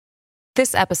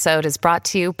This episode is brought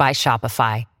to you by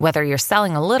Shopify. Whether you're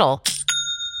selling a little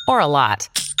or a lot,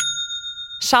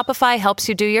 Shopify helps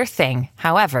you do your thing,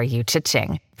 however you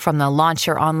cha-ching. From the launch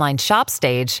your online shop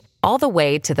stage, all the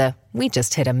way to the we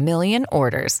just hit 1 million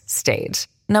orders stage.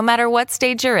 No matter what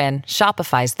stage you're in,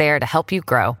 Shopify's there to help you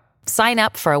grow. Sign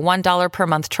up for a $1 per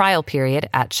month trial period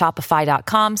at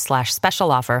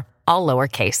shopify.com/special offer, all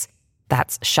lowercase.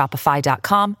 That's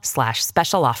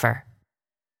shopify.com/special offer.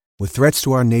 With threats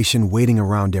to our nation waiting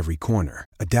around every corner,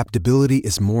 adaptability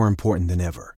is more important than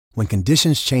ever. When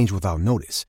conditions change without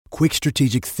notice, quick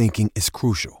strategic thinking is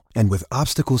crucial. And with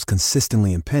obstacles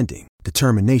consistently impending,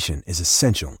 determination is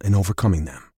essential in overcoming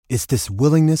them. It's this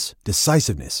willingness,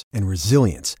 decisiveness, and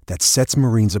resilience that sets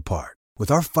Marines apart. With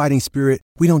our fighting spirit,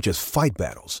 we don't just fight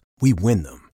battles, we win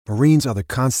them. Marines are the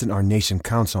constant our nation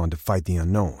counts on to fight the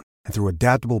unknown. And through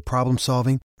adaptable problem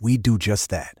solving, we do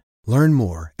just that. Learn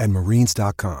more at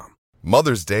marines.com.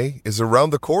 Mother's Day is around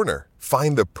the corner.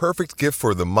 Find the perfect gift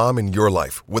for the mom in your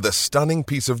life with a stunning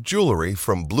piece of jewelry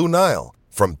from Blue Nile.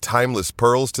 From timeless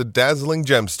pearls to dazzling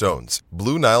gemstones,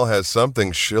 Blue Nile has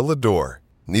something she'll adore.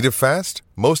 Need it fast?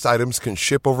 Most items can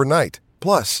ship overnight.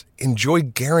 Plus,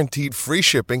 enjoy guaranteed free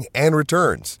shipping and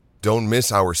returns. Don't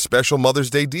miss our special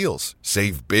Mother's Day deals.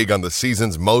 Save big on the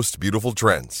season's most beautiful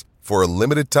trends. For a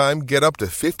limited time, get up to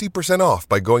 50% off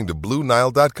by going to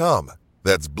BlueNile.com.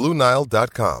 That's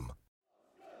BlueNile.com.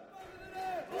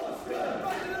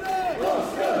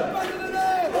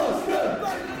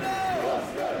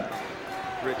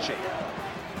 Ritchie.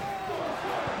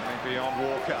 Maybe on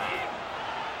Walker.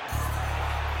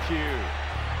 Pugh.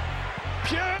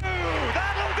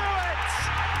 That'll do it!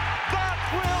 That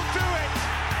will do it!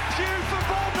 Pugh for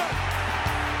Bournemouth.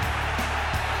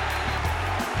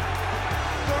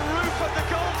 The roof of the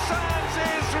Gold Sands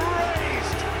is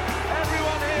raised.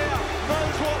 Everyone here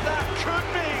knows what that could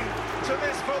mean to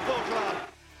this football club.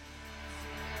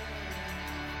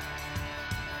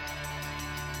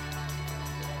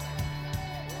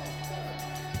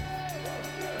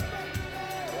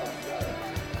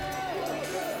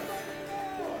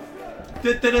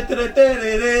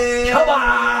 Come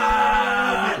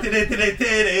on!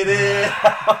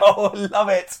 Oh, I love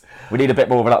it. We need a bit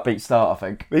more of an upbeat start, I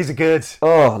think. These are good.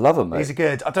 Oh, I love them, mate. These are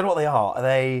good. I don't know what they are. Are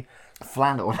they...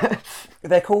 Flannel.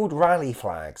 They're called rally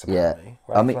flags, apparently.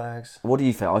 Yeah. Rally flags. What do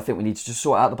you think? I think we need to just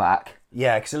sort out the back.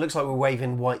 Yeah, because it looks like we're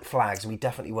waving white flags, and we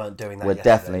definitely weren't doing that We're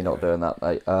yesterday, definitely not doing that,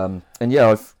 mate. And yeah,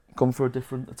 I've gone for a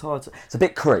different attire. It's a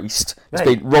bit creased. It's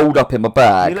Mate, been rolled up in my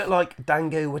bag. You look like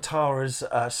Dango Watara's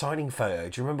signing photo.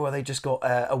 Do you remember where they just got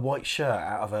a white shirt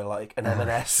out of an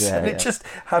M&S, Yeah, and it yeah. just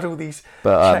had all these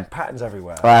But, check patterns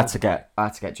everywhere? I had to get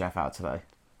Jeff out today.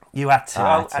 You had to.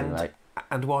 I had to, mate.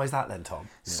 And why is that then, Tom?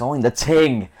 Sign the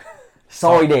ting.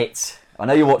 Sign it. I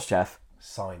know you watched, Jeff.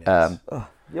 Sign it.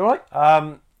 You alright?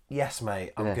 Yes,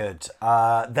 mate. I'm Yeah. good.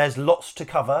 There's lots to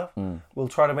cover. We'll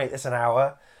try to make this an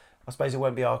hour. I suppose it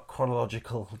won't be our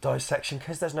chronological dissection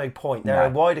because there's no point. There are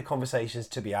wider conversations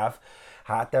to be had.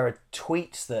 There are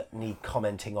tweets that need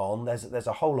commenting on. There's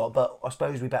a whole lot, but I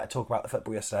suppose we better talk about the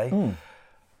football yesterday.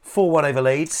 4-1 over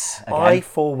Leeds. Again. I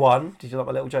 4-1. Did you like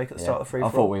my little joke at the start of the free I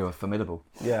for thought all? we were formidable.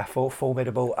 Yeah,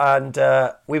 formidable, and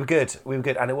we were good.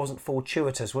 And it wasn't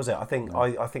fortuitous, was it? I think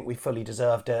I think we fully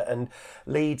deserved it. And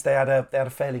Leeds, they had a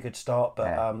fairly good start, but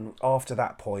after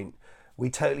that point, we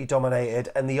totally dominated.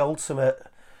 And the ultimate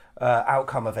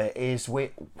outcome of it is we're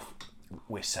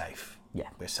safe. Yeah,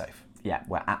 we're safe. Yeah,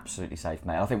 we're absolutely safe,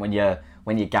 mate. I think when your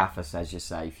gaffer says you're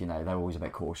safe, you know they're always a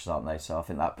bit cautious, aren't they? So I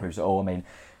think that proves it all. I mean.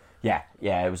 Yeah,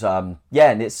 it was. And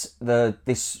it's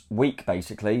this week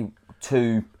basically I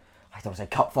don't want to say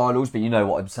cup finals, but you know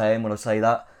what I'm saying when I say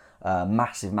that.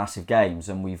 Massive games,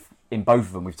 and in both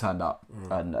of them we've turned up,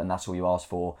 and that's all you ask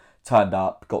for. Turned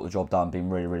up, got the job done, been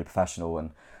really professional,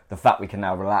 and the fact we can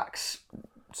now relax,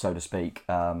 so to speak,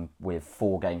 with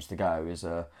 4 games to go is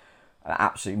an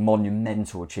absolutely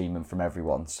monumental achievement from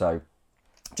everyone. So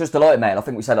just delighted, mate. I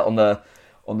think we said it on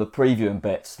the previewing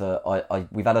bits that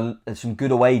we've had some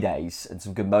good away days and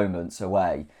some good moments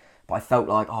away, but I felt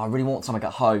like I really want something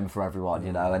at home for everyone,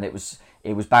 you know, and it was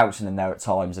bouncing in there at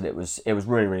times, and it was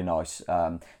really nice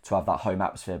to have that home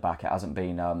atmosphere back. It hasn't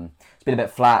been it's been a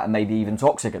bit flat and maybe even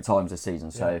toxic at times this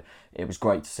season, so it was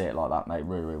great to see it like that, mate.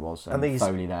 Really was. And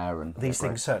Foley there, and these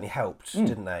things certainly helped,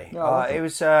 didn't they? Yeah, it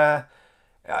was.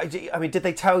 I mean, did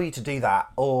they tell you to do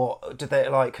that, or did they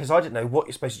because I didn't know what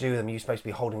you're supposed to do with them. You're supposed to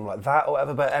be holding them like that or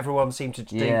whatever, but everyone seemed to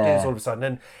do this all of a sudden,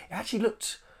 and it actually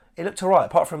looked It looked alright,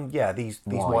 apart from these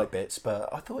white bits, but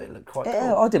I thought it looked quite cool.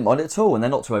 Yeah, I didn't mind it at all, and they're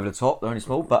not too over the top. They're only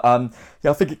small, but I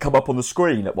think it come up on the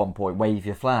screen at one point. Wave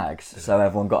your flags, so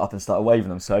everyone got up and started waving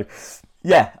them. So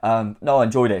yeah, no, I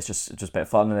enjoyed it. It's just a bit of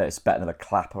fun, and it's better than a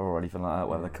clapper or anything like that,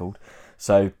 whatever they're called.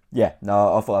 So yeah,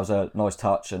 no, I thought that was a nice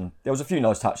touch, and there was a few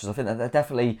nice touches. I think that they're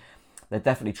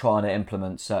definitely trying to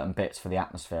implement certain bits for the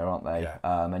atmosphere, aren't they? Yeah.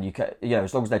 And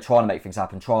as long as they're trying to make things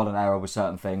happen, trial and error with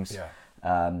certain things. Yeah.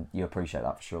 You appreciate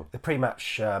that for sure. The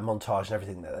pre-match montage and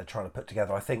everything that they're trying to put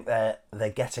together, I think they're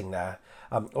getting there.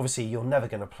 Obviously, you're never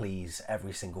going to please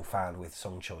every single fan with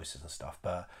song choices and stuff,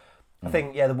 but I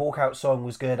think the walkout song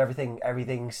was good.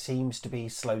 Everything seems to be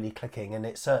slowly clicking, and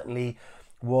it certainly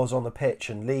was on the pitch.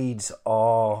 And Leeds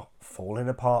are falling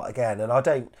apart again.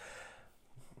 And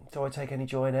do I take any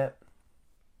joy in it?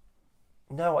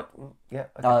 No,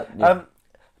 I do.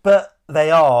 But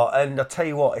they are, and I tell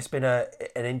you what, it's been an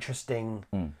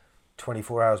interesting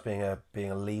 24 hours being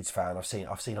a Leeds fan. I've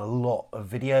seen a lot of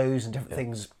videos and different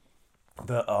things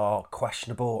that are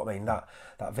questionable. I mean, that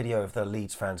video of the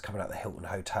Leeds fans coming out of the Hilton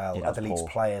Hotel, the Leeds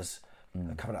players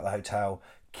coming out of the hotel,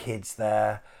 kids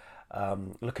there,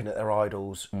 looking at their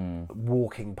idols,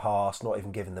 walking past, not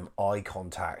even giving them eye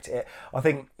contact. I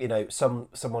think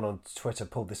someone on Twitter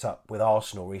pulled this up with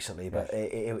Arsenal recently, but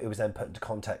it was then put into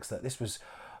context that this was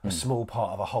a small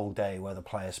part of a whole day where the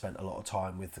players spent a lot of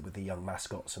time with the young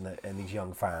mascots and these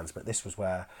young fans. But this was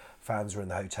where fans were in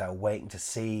the hotel waiting to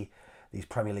see these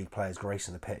Premier League players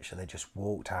gracing the pitch, and they just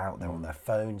walked out. They're on their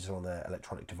phones, they're on their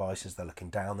electronic devices, they're looking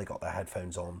down, they got their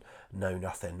headphones on, no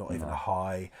nothing, not even a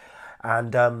hi.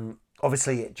 And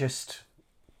obviously it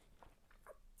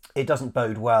doesn't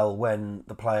bode well when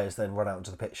the players then run out onto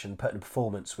the pitch and put in a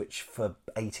performance which for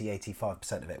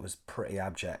 85% of it was pretty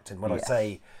abject. And when I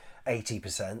say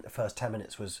 80%, the first 10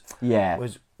 minutes was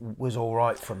all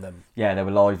right from them. Yeah, they were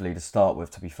lively to start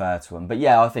with, to be fair to them. But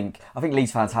yeah, I think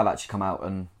Leeds fans have actually come out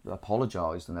and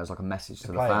apologised, and there's like a message to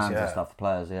the fans and stuff, the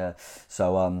players,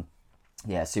 So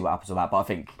see what happens with that. But I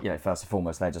think, first and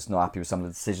foremost, they're just not happy with some of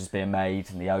the decisions being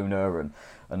made, and the owner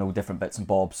and all different bits and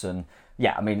bobs. And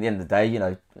yeah, I mean, at the end of the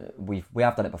day, we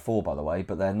have done it before, by the way,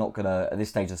 but they're not gonna, at this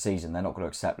stage of the season, they're not gonna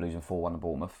accept losing 4-1 to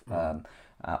Bournemouth,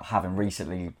 having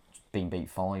recently been beat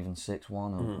 5 and 6-1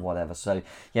 or whatever. So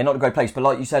yeah, not a great place. But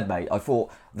like you said, mate, I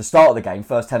thought the start of the game,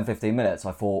 first 10-15 minutes,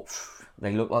 I thought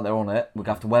they look like they're on it. We're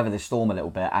gonna have to weather this storm a little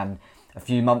bit. And a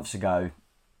few months ago,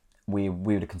 we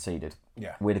would have conceded.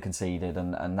 Yeah, we'd have conceded,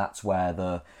 and that's where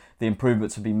the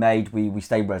improvements have been made. We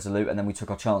stayed resolute, and then we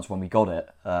took our chance when we got it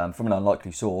from an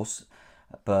unlikely source.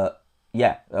 But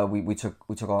yeah, we took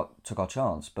our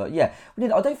chance. But yeah,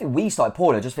 I don't think we started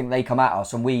poorly. I just think they come at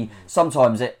us, and we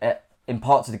sometimes in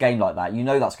parts of the game like that,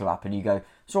 that's going to happen. You go,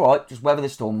 it's all right, just weather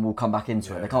this storm, and we'll come back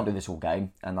into it. They can't do this all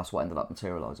game, and that's what ended up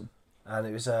materialising. And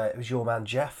it was your man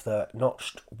Jeff that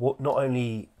notched not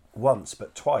only once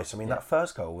but twice. I mean, that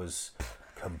first goal was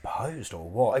composed or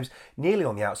what? It was nearly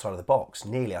on the outside of the box.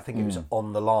 Nearly, I think it was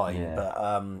on the line. Yeah.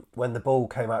 But when the ball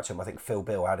came out to him, I think Phil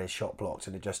Bill had his shot blocked,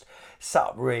 and it just sat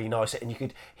up really nice. And you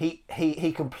could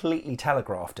he completely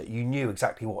telegraphed it. You knew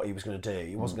exactly what he was going to do.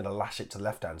 He wasn't going to lash it to the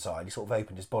left hand side. He sort of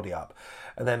opened his body up,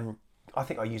 and then I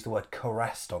think I used the word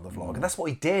caressed on the vlog, and that's what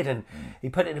he did. And he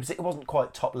put it in. It wasn't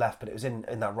quite top left, but it was in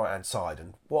that right hand side.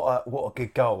 And what a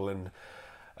good goal. And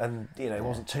it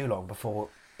wasn't too long before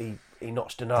he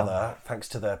notched another, thanks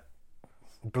to the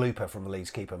blooper from the Leeds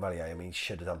keeper, Melier. I mean, he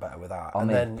should have done better with that.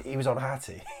 Then he was on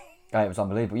Hattie. It was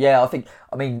unbelievable. Yeah,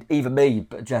 I mean, even me,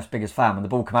 Jeff's biggest fan, when the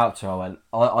ball came out to him,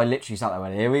 I literally sat there and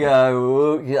went, here we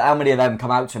go. How many of them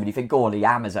come out to him? And you think, go on, he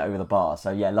hammers it over the bar.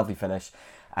 So yeah, lovely finish.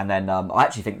 And then I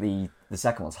actually think the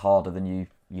second one's harder than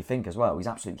you think as well. He's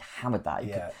absolutely hammered that.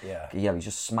 He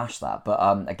just smashed that.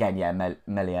 But again,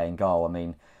 Melier in goal. I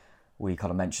mean, we kind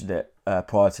of mentioned it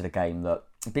prior to the game that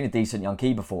he's been a decent young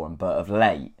keeper for him, but of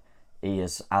late he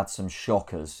has had some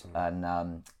shockers,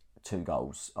 and 2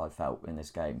 goals I felt in this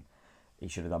game he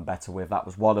should have done better with. That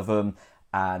was one of them.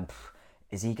 And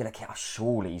is he going to get?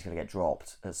 Surely he's going to get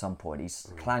dropped at some point.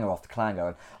 He's clanger after clanger.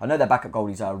 And I know their backup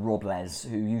goalie's Rob Les,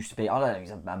 who used to be, I don't know,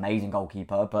 he's an amazing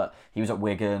goalkeeper, but he was at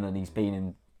Wigan and he's been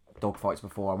in dogfights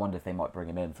before. I wonder if they might bring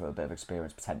him in for a bit of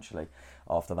experience potentially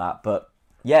after that. But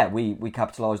yeah, we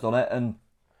capitalised on it, and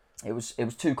it was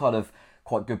 2 kind of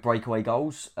quite good breakaway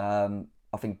goals.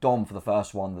 I think Dom for the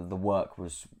first one, the work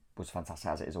was fantastic,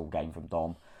 as it is all game from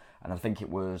Dom, and I think it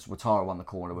was Watara won the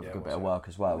corner with a good bit of work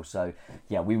as well. So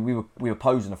yeah, we were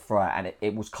posing a threat, and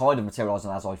it was kind of materialising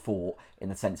as I thought, in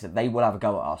the sense that they will have a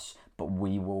go at us, but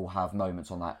we will have moments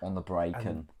on the break,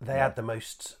 and they had the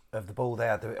most of the ball. They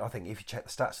had I think if you check the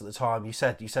stats at the time, you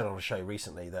said on a show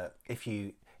recently that if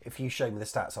you if you show me the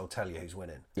stats, I'll tell you who's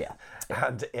winning. Yeah.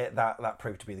 And that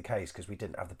proved to be the case because we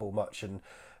didn't have the ball much and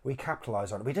we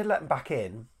capitalised on it. We did let them back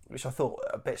in, which I thought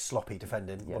a bit sloppy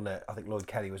defending, wasn't it? I think Lloyd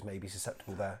Kelly was maybe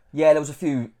susceptible there. Yeah, there was a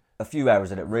few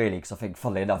errors in it really, because I think,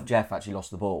 funnily enough, Jeff actually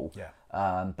lost the ball. Yeah.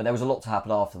 But there was a lot to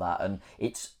happen after that, and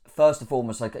it's first and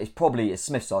foremost like it's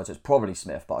Smith's side, so it's probably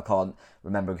Smith, but I can't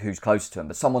remember who's closer to him.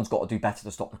 But someone's got to do better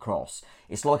to stop the cross.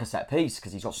 It's like a set piece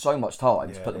because he's got so much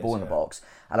time to put the ball in the box,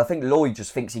 and I think Lloyd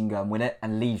just thinks he can go and win it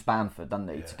and leaves Bamford,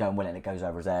 doesn't he, to go and win it, and it goes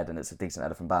over his head, and it's a decent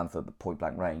header from Bamford, but point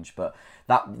blank range. But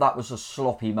that was a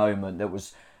sloppy moment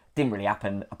that didn't really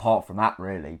happen apart from that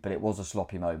really, but it was a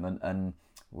sloppy moment, and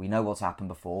we know what's happened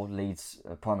before. Leeds,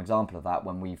 a prime example of that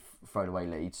when we've thrown away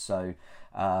leads. So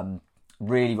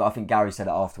really, I think Gary said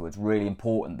it afterwards, really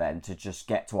important then to just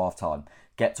get to half time.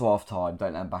 Get to half time,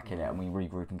 don't let them back in it, and we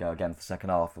regroup and go again for the second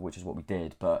half, which is what we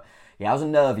did. But yeah, it was a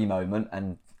nervy moment,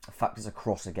 and the fact it's a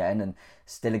cross again, and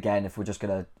still again, if we're just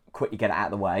going to quickly get it out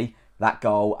of the way, that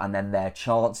goal and then their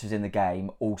chances in the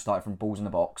game all start from balls in the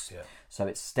box. Yeah. So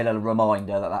it's still a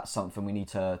reminder that that's something we need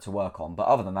to work on. But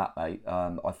other than that, mate,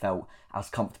 I felt as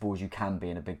comfortable as you can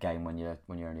be in a big game when you're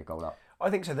only a goal up.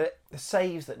 I think so. The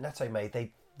saves that Neto made,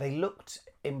 they looked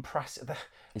impressive.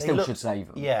 You still should save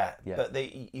them. Yeah. But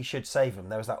you should save them.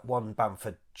 There was that one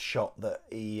Bamford shot that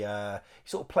he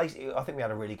sort of placed. I think we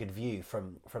had a really good view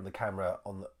from the camera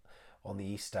on the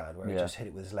east stand where he just hit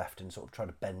it with his left and sort of tried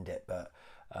to bend it, but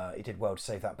he did well to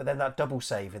save that. But then that double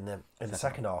save in the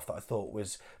second half that I thought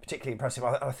was particularly impressive.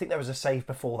 I think there was a save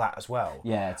before that as well.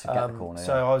 Yeah, to get the corner.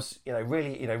 So I was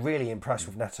really impressed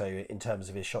with Neto in terms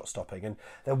of his shot stopping. And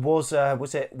there was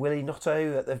it Willie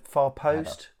Notto at the far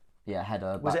post?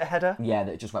 Header. Was it a header? Yeah,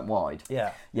 that just went wide.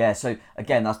 Yeah. Yeah, so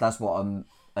again, that's what I'm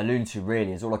alluding to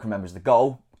really, is all I can remember is the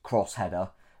goal, cross header,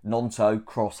 Nonto,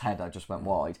 cross header, just went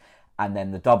wide. And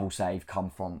then the double save come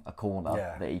from a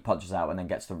corner that he punches out and then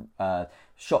gets the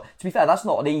shot. To be fair, that's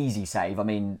not an easy save. I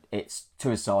mean, it's to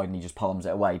his side and he just palms it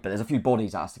away. But there's a few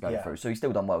bodies that has to go through. So he's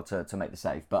still done well to make the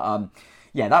save. But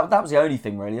that was the only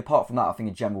thing really. Apart from that, I think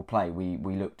in general play, we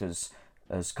looked as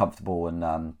comfortable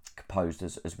and composed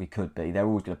as we could be. They're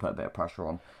always going to put a bit of pressure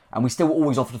on. And we still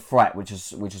always offered a threat, which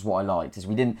is what I liked. Is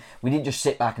we didn't just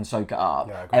sit back and soak it up.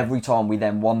 Yeah, every time we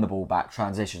then won the ball back,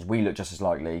 transitions, we looked just as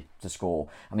likely to score.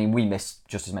 I mean, we missed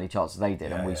just as many chances as they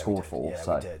did, and we scored 4.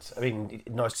 Yeah, we did. I mean,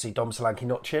 nice to see Dom Solanke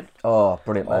notch in. Oh,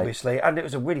 brilliant, mate. Obviously, and it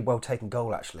was a really well taken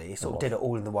goal. Actually, he sort of did it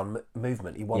all in the one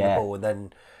movement. He won the ball, and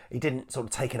then he didn't sort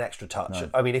of take an extra touch. No.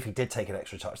 I mean, if he did take an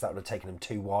extra touch, that would have taken him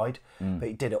too wide. But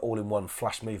he did it all in one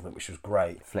flash movement, which was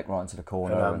great. Flick right into the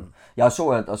corner. I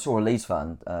saw a Leeds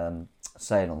fan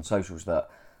saying on socials that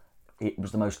it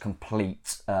was the most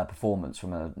complete performance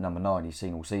from a number 9 he's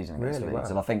seen all season against Leeds. Wow.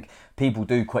 And I think people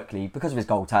do quickly, because of his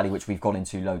goal tally, which we've gone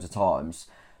into loads of times,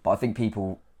 but I think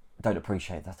people don't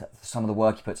appreciate that some of the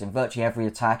work he puts in. Virtually every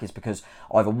attack is because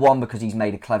he's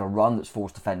made a clever run that's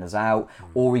forced defenders out,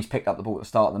 or he's picked up the ball at the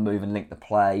start of the move and linked the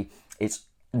play. It's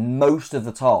most of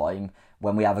the time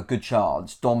when we have a good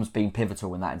chance, Dom's been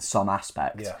pivotal in that in some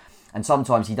aspect. Yeah. And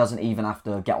sometimes he doesn't even have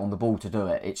to get on the ball to do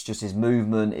it. It's just his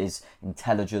movement, his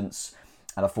intelligence,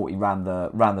 and I thought he ran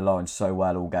the line so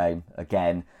well all game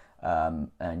again. And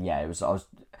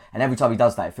every time he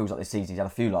does that, it feels like this season he's had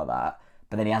a few like that.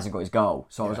 But then he hasn't got his goal,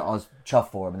 so I was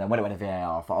chuffed for him. And then when it went to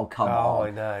VAR, I thought, "Oh come on!"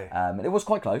 I know. And it was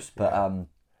quite close, but I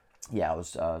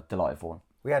was delighted for him.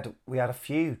 We had a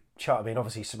few. I mean,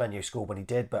 obviously Semenyo scored when he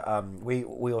did, but we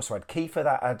also had Kiefer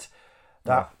that had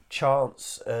that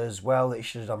chance as well that he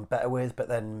should have done better with. But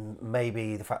then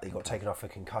maybe the fact that he got taken off for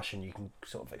concussion, you can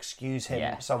sort of excuse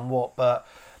him somewhat. But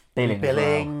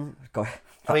Billing. Well.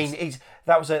 I mean,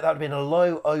 that would have been a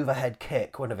low overhead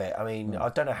kick, wouldn't it? I mean, I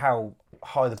don't know how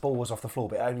high the ball was off the floor,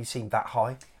 but it only seemed that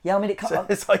high. Yeah, I mean,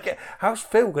 it's like, how's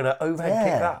Phil going to overhead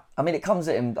kick that? I mean, it comes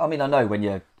at him. I mean, I know when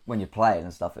you're playing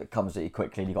and stuff, it comes at you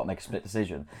quickly and you've got to make a split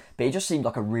decision. But it just seemed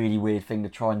like a really weird thing to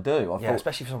try and do. I thought,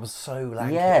 especially if someone was so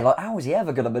lanky. Yeah, like how was he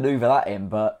ever going to manoeuvre that in?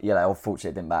 But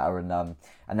unfortunately it didn't matter. And then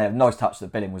a nice touch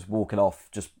that Billing was walking off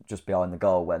just behind the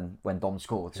goal when Dom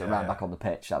scored, so ran back on the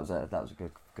pitch. That was a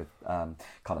good kind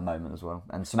of moment as well.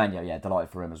 And Semenyo,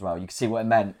 delighted for him as well. You can see what it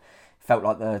meant. Felt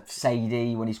like the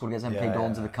Sadie when he scored against MP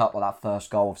Dons in the Cup, like that first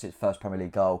goal, obviously his first Premier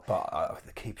League goal. But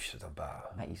the keeper should have done better.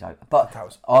 Mate, he's out. But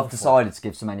I've decided to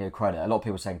give Semenyo credit. A lot of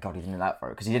people are saying, God, he didn't do that for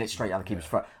it, because he did it straight out the keeper's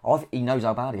throat. He knows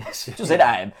how bad he is. Just hit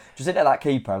at him. Just hit at that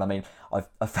keeper. And I mean,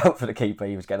 I felt for the keeper.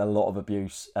 He was getting a lot of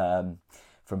abuse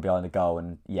from behind the goal.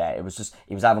 And he was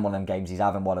having one of them games. He's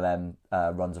having one of them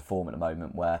runs of form at the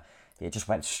moment where It just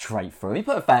went straight through. He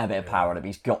put a fair bit of power on it, but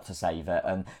he's got to save it.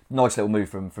 And nice little move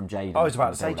from Jayden. I was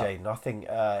about to say Jayden. I think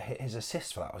his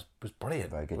assist for that was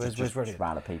brilliant. Very good. Was just brilliant.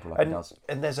 ran at people like he does.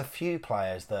 And there's a few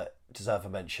players that deserve a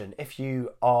mention. If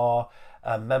you are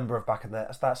a member of Back in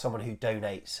the, that's someone who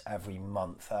donates every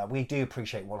month. We do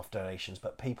appreciate one-off donations,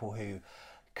 but people who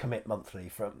commit monthly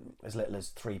from as little as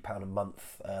 £3 a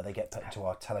month, they get put into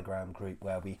our Telegram group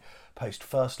where we post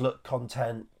first look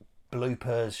content,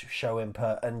 bloopers, show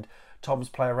input, and Tom's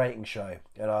player rating show.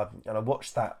 And I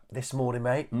watched that this morning,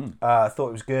 mate. I thought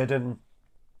it was good, and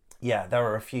yeah, there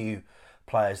are a few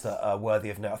players that are worthy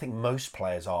of note. I think most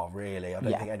players are, really. I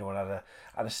don't think anyone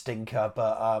had a stinker,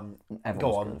 but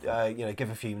go on, give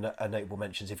a few notable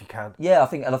mentions if you can. Yeah, I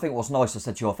think what's nice, I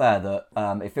said to you off air,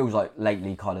 that it feels like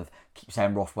lately kind of keep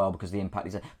saying Rothwell because of the impact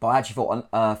he's had, but I actually thought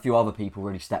a few other people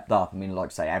really stepped up. I mean, like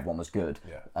I say, everyone was good.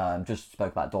 Just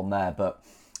spoke about Don there, but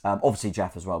obviously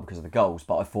Jeff as well because of the goals.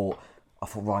 But I thought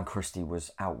Ryan Christie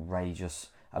was outrageous.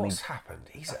 What's happened?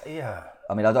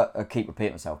 I mean, I keep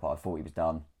repeating myself, but I thought he was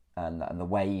done. And the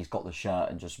way he's got the shirt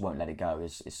and just won't let it go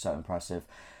is so impressive.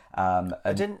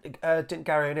 Didn't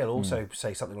Gary O'Neill also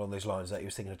say something along those lines that he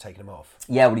was thinking of taking him off?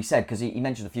 Yeah, what he said, because he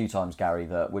mentioned a few times, Gary,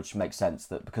 that which makes sense,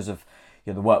 that because of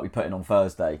the work we put in on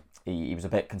Thursday, he was a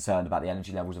bit concerned about the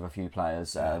energy levels of a few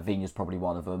players. Vigna's probably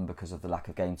one of them because of the lack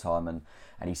of game time, and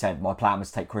he said my plan was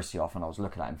to take Christie off, and I was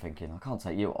looking at him thinking I can't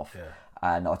take you off.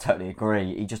 And I totally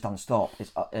agree. He just doesn't stop.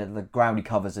 The ground he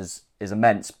covers is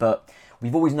immense, but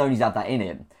we've always known he's had that in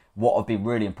him. What I've been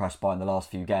really impressed by in the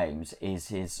last few games is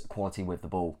his quality with the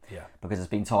ball. Because there's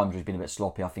been times where he's been a bit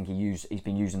sloppy. I think he's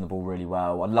been using the ball really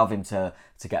well. I'd love him to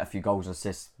get a few goals and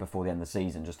assists before the end of the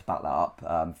season, just to back that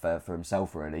up for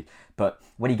himself, really. But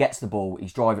when he gets the ball,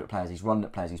 he's driving at players, he's running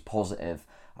at players, he's positive.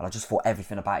 And I just thought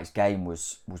everything about his game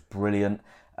was brilliant.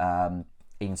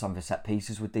 Even some of his set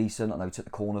pieces were decent. I know he took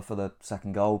the corner for the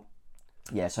second goal.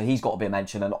 Yeah, so he's got to be a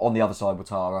mention. And on the other side,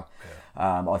 Ouattara,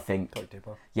 I think...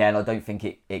 Yeah, and I don't think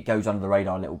it goes under the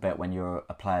radar a little bit when you're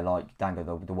a player like Dango,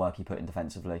 the work he put in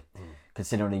defensively.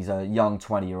 Considering he's a young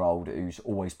 20-year-old who's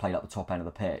always played up the top end of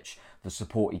the pitch, the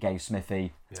support he gave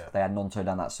Smithy, they had Nonto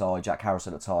down that side, Jack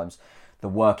Harrison at times, the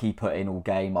work he put in all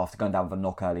game after going down with a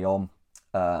knock early on,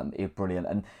 it was brilliant.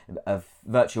 And of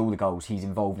virtually all the goals, he's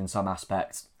involved in some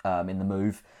aspect in the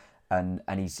move. And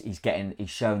he's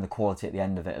showing the quality at the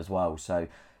end of it as well. So,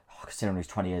 considering he's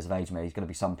 20 years of age, mate, he's going to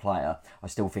be some player. I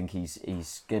still think he's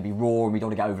going to be raw, and we don't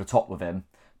want to get over the top with him.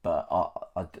 But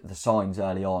the signs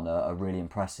early on are really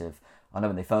impressive. I know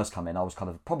when they first come in, I was kind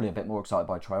of probably a bit more excited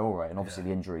by Traore, and obviously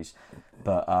the injuries.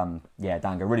 But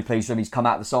Dango, really pleased with him. He's come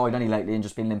out the side only lately and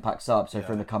just been an impact sub. So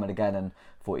for him to come in again, and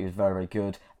thought he was very, very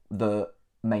good. The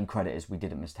main credit is we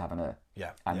didn't miss Tavernier.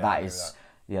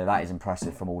 That is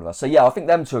impressive from all of us. So I think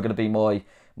them two are going to be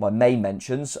my main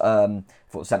mentions. I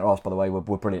thought the centre halves, by the way, were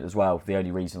brilliant as well. The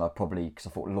only reason because I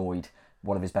thought Lloyd,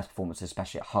 one of his best performances,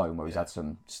 especially at home, where he's had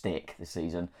some stick this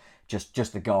season.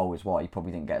 Just the goal is why he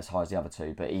probably didn't get as high as the other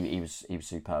two, but he was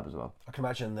superb as well. I can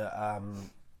imagine that,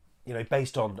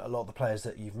 based on a lot of the players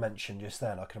that you've mentioned just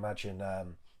then, I can imagine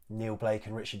Neil Blake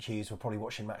and Richard Hughes were probably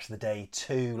watching Match of the Day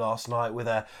 2 last night with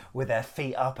their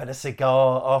feet up and a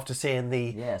cigar after seeing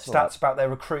the stats about their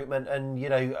recruitment. And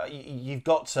you've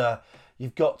got to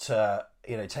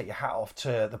take your hat off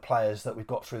to the players that we've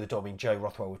got through the door. I mean, Joe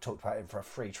Rothwell, we've talked about him for a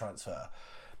free transfer.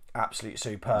 Absolutely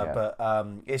superb, but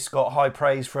it's got high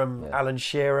praise from Alan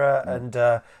Shearer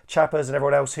and Chappers and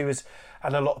everyone else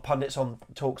and a lot of pundits on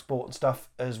TalkSport and stuff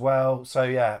as well.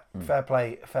 So fair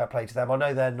play to them. I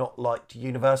know they're not liked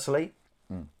universally.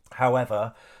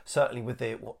 However, certainly with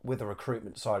the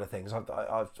recruitment side of things,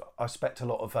 I expect a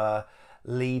lot of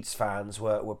Leeds fans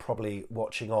were probably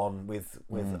watching on with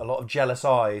a lot of jealous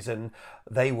eyes, and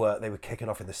they were kicking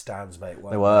off in the stands, mate.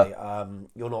 They were.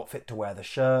 You're not fit to wear the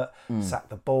shirt. Sack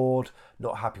the board.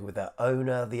 Not happy with their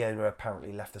owner. The owner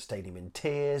apparently left the stadium in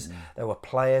tears. There were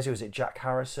players. Who was it? Jack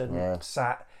Harrison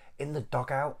sat in the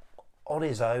dugout on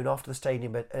his own after the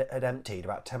stadium had emptied.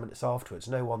 About 10 minutes afterwards,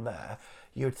 no one there.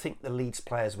 You'd think the Leeds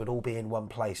players would all be in one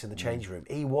place in the change room.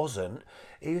 He wasn't.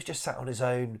 He was just sat on his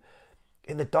own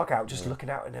in the dugout, just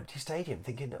looking out at an empty stadium,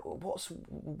 thinking,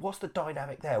 what's the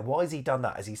dynamic there? Why has he done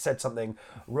that? Has he said something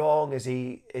wrong? Is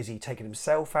he taken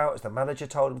himself out? Has the manager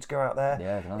told him to go out there?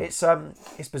 Yeah,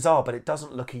 it's bizarre, but it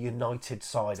doesn't look a united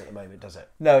side at the moment, does it?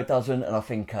 No, it doesn't. And I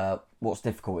think what's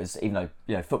difficult is, even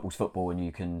though football's football and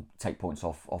you can take points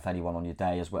off anyone on your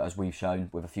day, as we've shown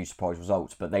with a few surprise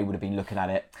results, but they would have been looking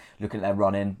at their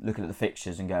running, looking at the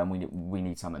fixtures and going, we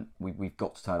need something. We've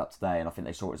got to turn up today, and I think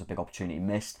they saw it as a big opportunity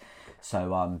missed. So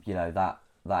that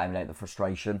emulate the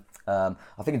frustration. I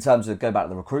think in terms of going back to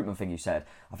the recruitment thing you said,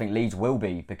 I think Leeds will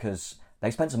be, because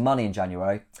they spent some money in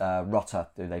January. Rutter,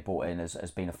 who they brought in,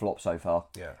 has been a flop so far.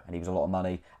 Yeah. And he was a lot of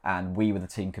money. And we were the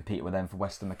team competing with them for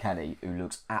Weston McKennie, who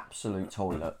looks absolute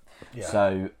toilet. Yeah.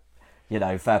 So,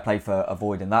 fair play for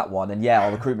avoiding that one. And yeah,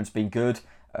 our recruitment's been good.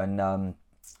 And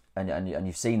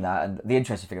you've seen that. And the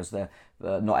interesting thing is that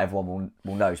not everyone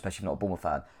will know, especially if you're not a Bournemouth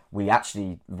fan. We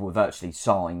actually were virtually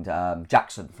signed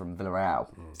Jackson from Villarreal,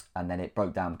 and then it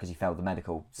broke down because he failed the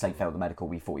medical. Saint failed the medical.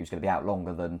 We thought he was going to be out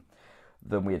longer than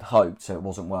we had hoped, so it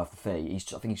wasn't worth the fee.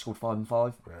 I think he scored 5 and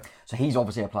 5. Yeah. So he's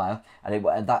obviously a player,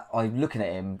 and I'm looking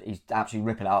at him. He's absolutely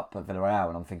ripping it up at Villarreal,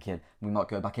 and I'm thinking we might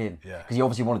go back in because he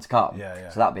obviously wanted to come. Yeah.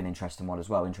 So that'd be an interesting one as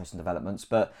well, interesting developments.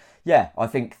 But yeah, I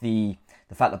think the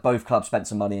fact that both clubs spent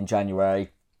some money in January,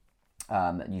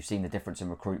 and you've seen the difference in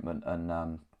recruitment,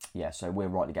 and so we're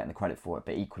rightly getting the credit for it.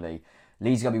 But equally,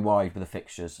 Leeds are going to be worried with the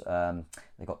fixtures.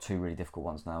 They've got 2 really difficult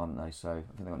ones now, haven't they? So I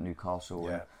think they've got Newcastle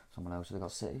and someone else. They've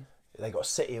got City. They got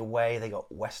City away, they got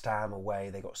West Ham away,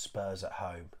 they got Spurs at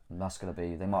home. And that's going to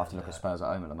be... They might have to look at Spurs at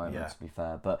home at the moment, to be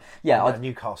fair. But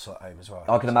Newcastle at home as well.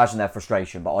 I can imagine their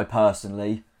frustration, but I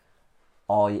personally...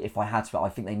 if I had to, I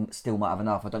think they still might have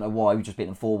enough. I don't know why we just beat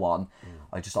them 4-1.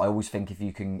 I always think if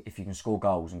you can score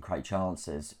goals and create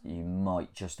chances, you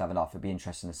might just have enough. It'd be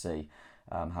interesting to see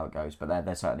how it goes. But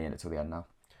they're certainly in it till the end now.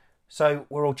 So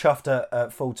we're all chuffed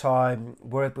at full time.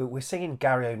 We're singing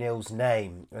Gary O'Neill's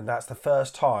name, and that's the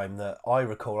first time that I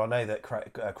recall. I know that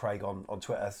Craig on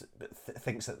Twitter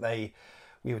thinks that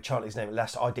we were chanting his name at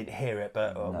Leicester. I didn't hear it,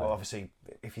 but well, obviously,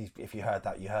 if you heard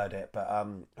that, you heard it. But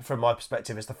from my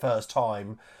perspective, it's the first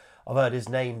time I've heard his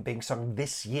name being sung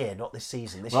this year, not this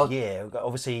season. This year,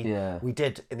 obviously, we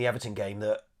did in the Everton game.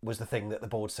 That was the thing that the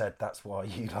board said. That's why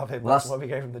you love him. That's why we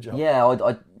gave him the job. Yeah, I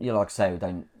like I say,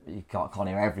 you can't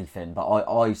hear everything, but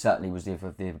I certainly was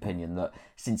of the opinion that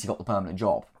since he got the permanent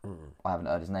job, I haven't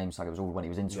heard his name sung. It was all when he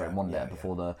was interim, wasn't it,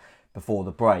 before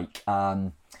the break.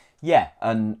 And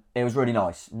it was really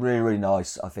nice, really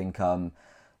nice. I think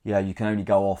you can only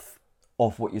go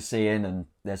off what you're seeing, and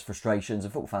there's frustrations,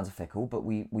 and football fans are fickle, but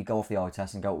we go off the eye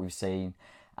test and go what we've seen.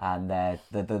 And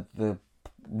the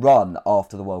run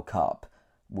after the World Cup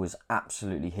was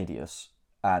absolutely hideous,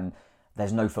 and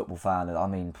there's no football fan. I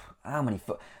mean, how many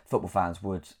football fans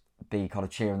would be kind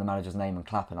of cheering the manager's name and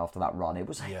clapping after that run? It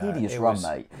was a hideous run,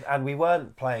 mate. And we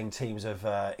weren't playing teams of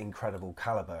incredible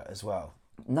calibre as well.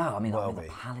 No, I mean the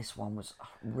Palace one was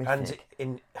horrific.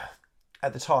 And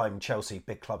at the time, Chelsea,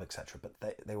 big club, etc., but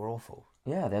they were awful.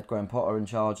 Yeah, they had Graham Potter in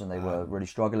charge, and they were really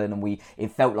struggling. And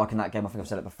it felt like in that game, I think I've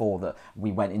said it before, that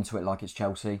we went into it like it's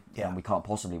Chelsea, and we can't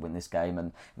possibly win this game.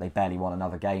 And they barely won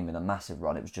another game in a massive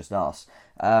run. It was just us.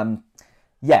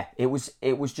 It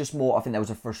was just more. I think there was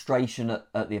a frustration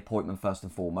at the appointment first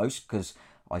and foremost, because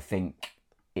I think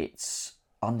it's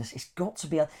got to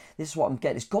be. This is what I'm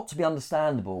getting. It's got to be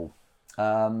understandable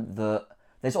that.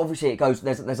 There's obviously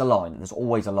there's a line. There's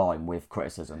always a line with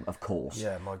criticism, of course.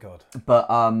 Yeah, my God. But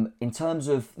in terms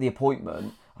of the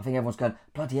appointment, I think everyone's going,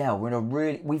 bloody hell,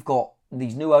 we've got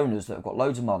these new owners that have got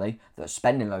loads of money, that are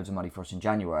spending loads of money for us in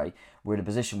January. We're in a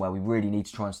position where we really need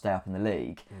to try and stay up in the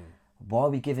league. Why are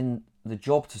we giving the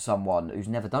job to someone who's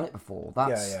never done it before?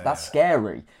 That's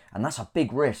scary, and that's a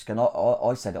big risk. And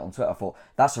I said it on Twitter. I thought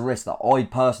that's a risk that I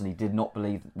personally did not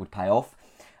believe would pay off.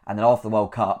 And then after the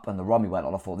World Cup and the run we went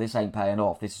on, I thought, this ain't paying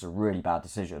off. This is a really bad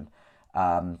decision.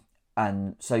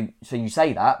 And so you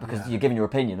say that because you're giving your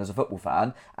opinion as a football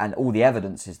fan, and all the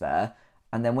evidence is there.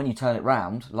 And then when you turn it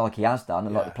round, like he has done,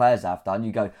 and like the players have done,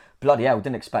 you go, bloody hell,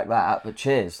 didn't expect that, but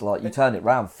cheers. Like, you turn it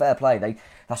round, fair play.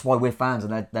 That's why we're fans,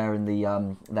 and they're in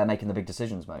the they're making the big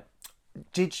decisions, mate.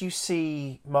 Did you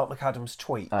see Mark McAdam's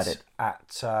tweet I did.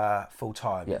 At full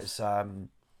time? Yes.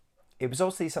 It was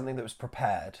obviously something that was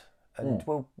prepared. And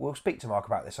we'll speak to Mark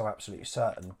about this, I'm absolutely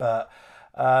certain. But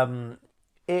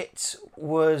it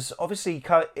was obviously,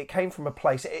 it came from a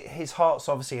place, his heart's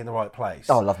obviously in the right place.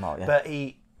 Oh, I love Mark, yeah. But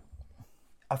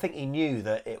I think he knew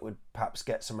that it would perhaps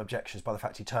get some objections by the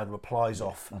fact he turned replies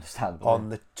off on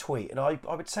the tweet. And I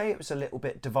would say it was a little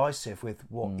bit divisive with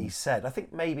what he said. I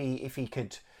think maybe if he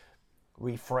could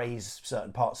rephrase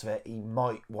certain parts of it, he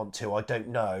might want to, I don't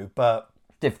know. But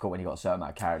difficult when you've got a certain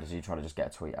amount of characters, you try to just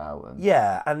get a tweet out.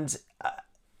 And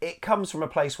it comes from a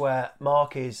place where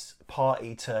Mark is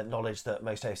party to knowledge that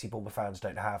most AFC Bournemouth fans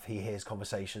don't have. He hears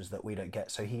conversations that we don't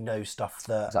get, so he knows stuff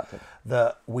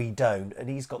that we don't, and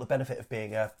he's got the benefit of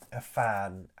being a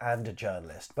fan and a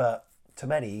journalist. But to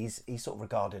many, he's sort of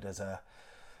regarded as an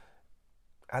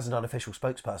unofficial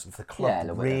spokesperson for the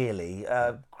club, really.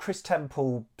 Chris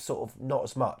Temple, sort of not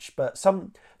as much, but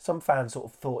some fans sort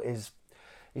of thought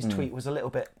his tweet was a little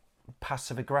bit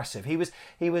passive aggressive. He was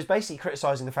basically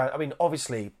criticising the fans. I mean,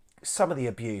 obviously, some of the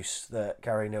abuse that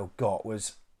Gary O'Neill got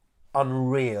was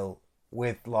unreal,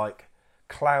 with like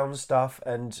clown stuff,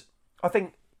 and I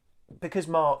think because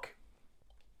Mark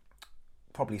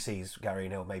probably sees Gary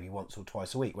O'Neill maybe once or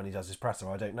twice a week when he does his presser,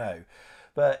 I don't know,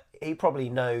 but he probably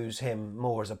knows him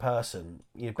more as a person,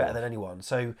 better than anyone.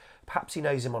 So perhaps he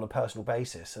knows him on a personal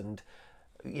basis, and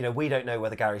we don't know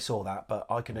whether Gary saw that, but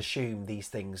I can assume these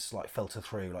things like filter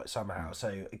through like somehow.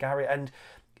 So Gary, and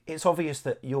it's obvious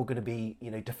that you're going to be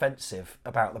defensive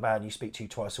about the man you speak to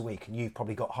twice a week, and you've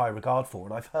probably got high regard for.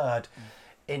 And I've heard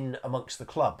in amongst the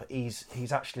club,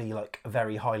 he's actually like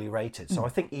very highly rated. So I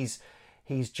think he's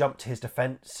jumped to his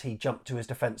defence. He jumped to his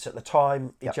defence at the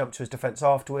time. He jumped to his defence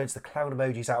afterwards. The clown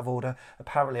emoji's out of order.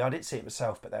 Apparently, I didn't see it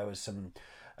myself, but there was some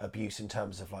abuse in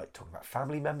terms of like talking about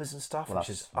family members and stuff,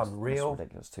 which is unreal. That's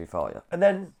ridiculous, too far, yeah. And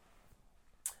then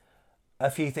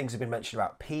a few things have been mentioned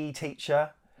about PE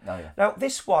teacher. Oh, yeah. Now,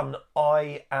 this one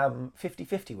I am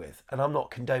 50-50 with, and I'm not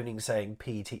condoning saying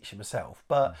PE teacher myself,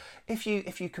 but if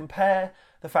you compare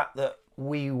the fact that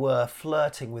we were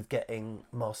flirting with getting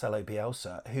Marcelo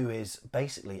Bielsa, who is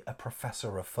basically a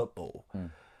professor of football,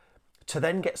 to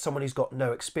then get someone who's got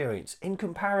no experience, in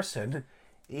comparison,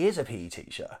 he is a PE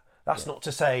teacher. That's not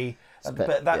to say,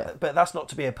 but that's not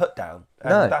to be a put down.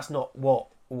 No. That's not what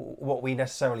we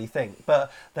necessarily think.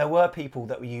 But there were people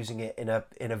that were using it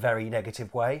in a very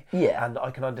negative way. Yeah. And I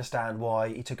can understand why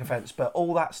he took offence. But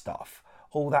all that stuff,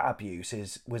 all that abuse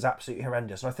was absolutely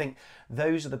horrendous. And I think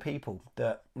those are the people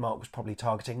that Mark was probably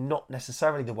targeting, not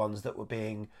necessarily the ones that were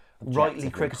being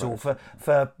rightly critical for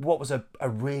what was a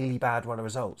really bad run of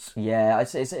results. Yeah,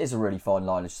 it is a really fine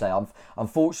line to say.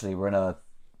 Unfortunately, we're in a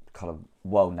kind of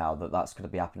world now that's going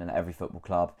to be happening at every football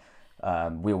club.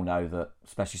 We all know that,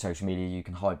 especially social media, you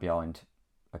can hide behind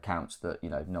accounts that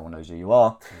no one knows who you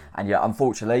are, and yet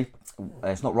unfortunately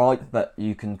it's not right. But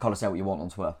you can kind of say what you want on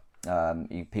Twitter.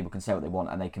 People can say what they want,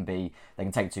 and they can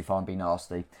take it too far and be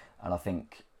nasty. And I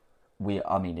think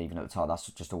even at the time,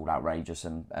 that's just all outrageous,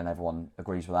 and everyone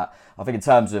agrees with that. I think in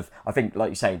terms of, like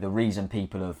you say, the reason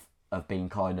people have been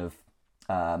kind of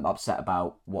upset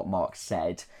about what Mark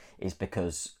said is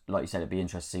because, like you said, it'd be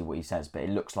interesting to see what he says, but it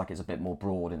looks like it's a bit more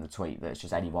broad in the tweet, that it's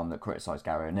just anyone that criticised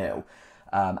Gary O'Neill.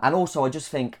 And also, I just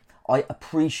think, I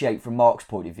appreciate from Mark's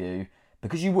point of view,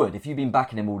 because you would, if you've been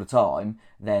backing him all the time,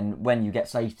 then when you get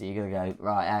safety, you're going to go,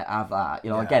 right, have that.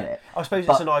 I get it. I suppose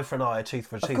it's an eye for an eye, a tooth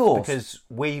for a tooth, course. because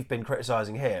we've been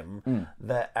criticising him,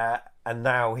 that and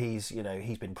now he's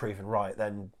been proven right.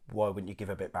 Then why wouldn't you give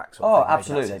a bit back?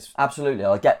 Absolutely,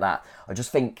 I get that. I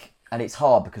just think, and it's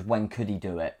hard because when could he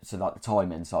do it? So like the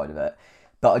timing side of it,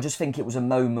 but I just think it was a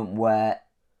moment where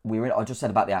I just said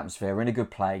about the atmosphere, we're in a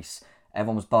good place.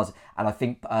 Everyone was buzzing, and I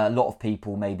think a lot of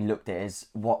people maybe looked at it as,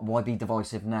 why be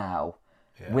divisive now?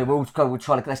 Yeah. We're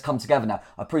trying to, let's come together now.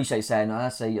 I appreciate saying,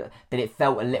 but it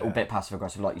felt a little bit passive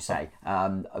aggressive, like you say.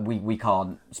 We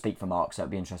can't speak for Mark, so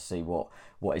it'd be interesting to see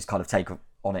what his kind of take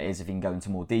on it is, if he can go into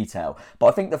more detail. But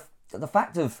I think the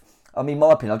fact of,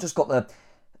 my opinion, I've just got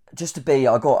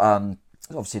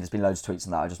obviously there's been loads of tweets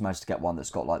on that. I just managed to get one that's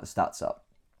got like the stats up.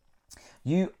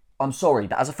 I'm sorry,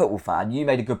 but as a football fan, you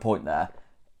made a good point there,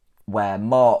 where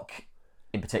Mark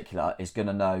in particular is going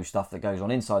to know stuff that goes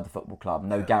on inside the football club,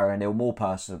 know Gary O'Neill more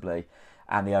personally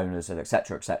and the owners and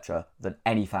etc. than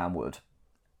any fan would,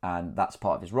 and that's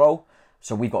part of his role.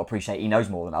 So we've got to appreciate he knows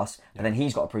more than us, and then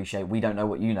he's got to appreciate we don't know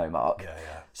what you know, Mark.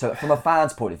 So from a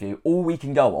fan's point of view, all we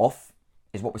can go off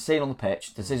is what we're seeing on the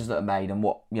pitch, decisions that are made, and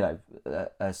what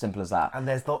as simple as that. And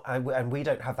there's not, and we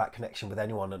don't have that connection with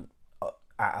anyone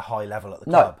at a high level at the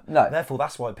club. No. Therefore,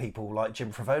 that's why people like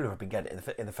Jim Frivola have been getting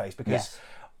it in the face, because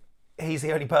he's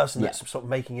the only person that's sort of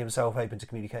making himself open to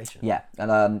communication. Yeah,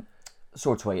 and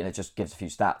saw a tweet and it just gives a few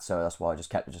stats, so that's why I just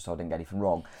kept it, just so I didn't get anything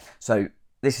wrong. So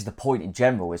this is the point in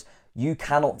general, is you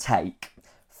cannot take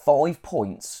 5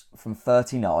 points from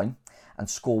 39 and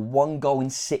score 1 goal in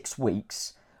 6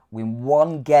 weeks, win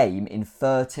 1 game in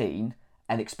 13,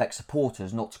 and expect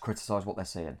supporters not to criticise what they're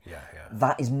seeing.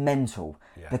 That is mental,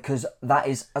 because that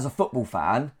is, as a football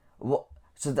fan,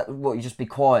 you just be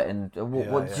quiet and do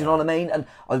you know what I mean? And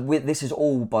this is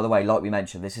all, by the way, like we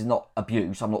mentioned, this is not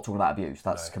abuse. I'm not talking about abuse.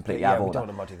 That's completely out of order. We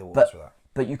don't want to muddy the waters with that.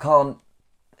 But you can't.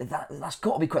 That's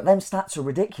got to be correct. Them stats are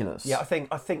ridiculous. Yeah,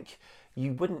 I think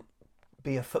you wouldn't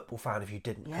be a football fan if you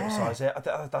didn't criticise it.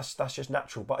 That's just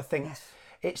natural. But I think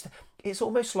it's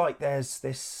almost like there's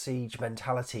this siege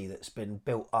mentality that's been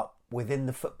built up within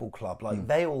the football club. Like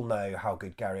they all know how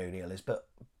good Gary O'Neill is, but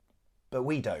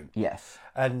we don't. Yes.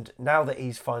 And now that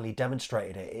he's finally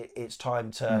demonstrated it, it's time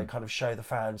to kind of show the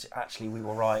fans, actually, we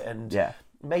were right. And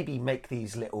maybe make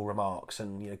these little remarks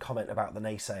and comment about the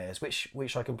naysayers,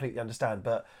 which I completely understand.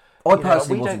 But I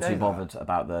personally wasn't too bothered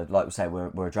about like we say,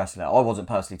 we're addressing it. I wasn't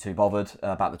personally too bothered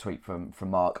about the tweet from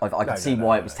Mark. I can see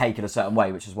why it was taken a certain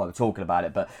way, which is why we're talking about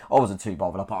it. But I wasn't too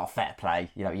bothered. I thought, fair play.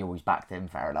 He always backed him,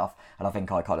 fair enough. And I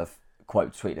think I kind of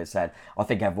quote tweeted that said, I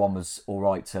think everyone was all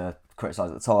right to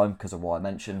criticise at the time because of what I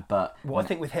mentioned. But what I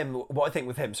think with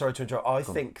him, sorry to interrupt. I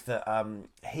think that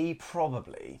he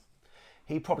probably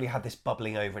had this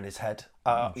bubbling over in his head.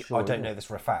 I don't know this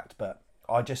for a fact, but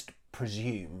I just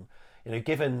presume,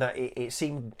 given that it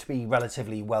seemed to be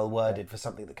relatively well worded for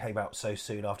something that came out so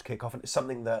soon after kick-off, and it's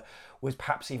something that was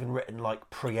perhaps even written like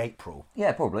pre-April.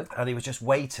 Yeah, probably. And he was just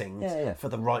waiting for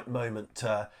the right moment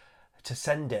to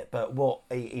send it. But what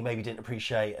he maybe didn't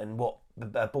appreciate, and what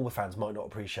the Bournemouth fans might not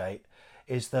appreciate,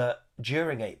 is that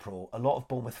during April, a lot of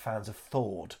Bournemouth fans have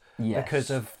thawed because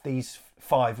of these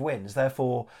 5 wins.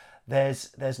 Therefore,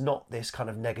 there's not this kind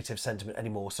of negative sentiment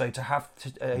anymore. So to have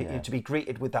to be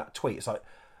greeted with that tweet, it's like,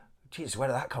 Jesus, where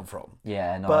did that come from?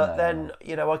 Yeah, no. But then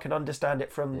I can understand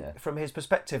it from his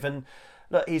perspective. And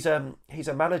look, he's a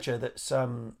manager that's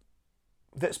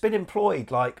been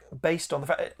employed like based on the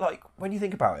fact, like when you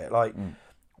think about it, like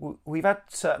we've had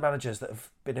certain managers that have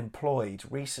been employed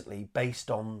recently based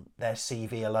on their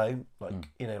CV alone, like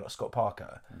like Scott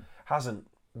Parker hasn't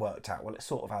worked out. Well, it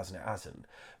sort of has and it hasn't.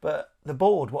 But the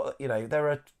board, there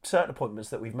are certain appointments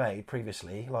that we've made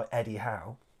previously, like Eddie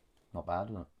Howe. Not bad,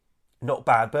 isn't it? Not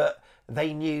bad, but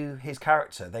they knew his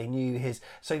character. They knew his...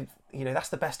 So, that's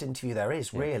the best interview there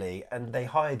is, really. And they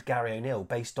hired Gary O'Neill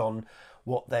based on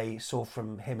what they saw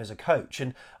from him as a coach.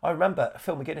 And I remember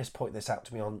Phil McGuinness pointed this out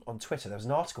to me on Twitter. There was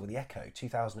an article with The Echo,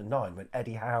 2009, when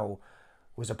Eddie Howe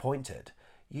was appointed.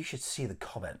 You should see the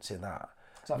comments in that.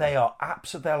 Exactly. They are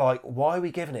absolutely... They're like, why are we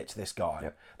giving it to this guy?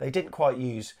 Yep. They didn't quite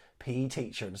use PE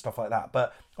teacher and stuff like that,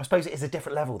 but I suppose it is a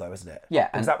different level though, isn't it? Yeah,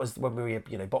 because that was when we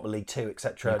were bottom of League 2,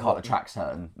 etc. You can't attract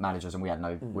certain managers, and we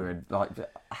were in like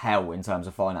hell in terms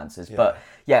of finances. But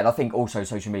and I think also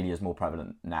social media is more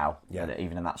prevalent now,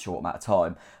 even in that short amount of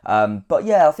time. But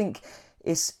I think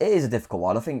it is a difficult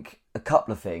one. I think a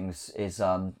couple of things is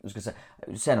I was going to say,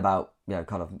 saying about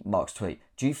kind of Mark's tweet.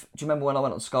 Do you remember when I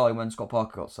went on Sky when Scott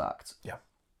Parker got sacked? Yeah.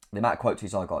 The amount of quote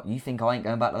tweets I got, you think I ain't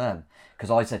going back to them?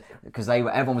 Because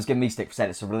everyone was giving me stick for saying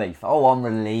it's a relief. Oh, I'm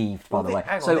relieved, by the way.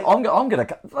 So I'm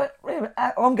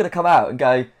gonna come out and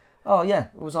go, oh yeah,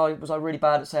 was I really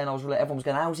bad at saying I was relieved? Everyone's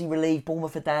going, how's he relieved?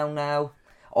 Bournemouth are down now.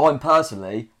 I'm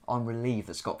relieved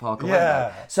that Scott Parker went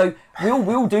there. So we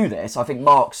all do this. I think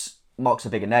Mark's a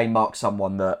bigger name. Mark's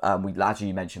someone that as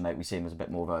you mentioned, mate, we see him as a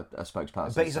bit more of a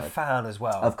spokesperson. But he's a fan as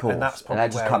well, of course. And that's probably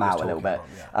just come out a little bit.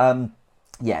 And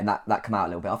that come out a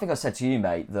little bit. I think I said to you,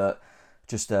 mate, that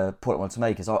just a point I wanted to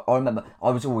make is I remember I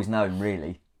was always known,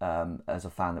 really, as a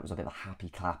fan that was a bit of a happy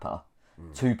clapper,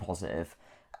 too positive.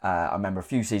 I remember a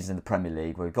few seasons in the Premier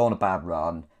League where we'd go on a bad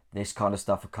run, this kind of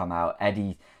stuff would come out.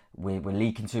 Eddie, we're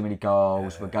leaking too many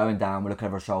goals, we're going down, we're looking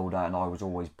over our shoulder, and I was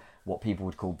always what people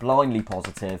would call blindly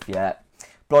positive,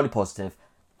 blindly positive.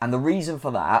 And the reason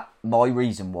for that, my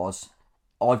reason was,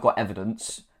 I've got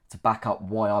evidence to back up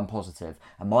why I'm positive.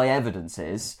 And my evidence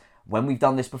is, when we've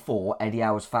done this before, Eddie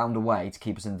Howe's found a way to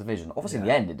keep us in the division. Obviously, in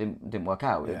the end, it didn't work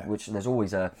out, which there's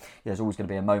always going to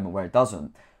be a moment where it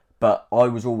doesn't. But I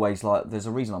was always like, there's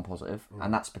a reason I'm positive,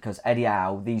 and that's because Eddie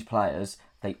Howe, these players,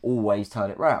 they always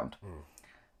turn it round.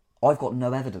 I've got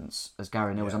no evidence as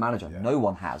Gary O'Neill as a manager. No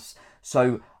one has.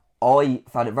 So I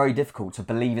found it very difficult to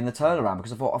believe in the turnaround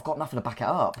because I thought, I've got nothing to back it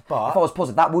up. But if I was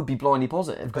positive, that would be blindly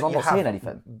positive because I'm not seeing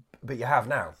anything. But you have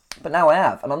now. But now I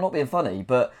have, and I'm not being funny,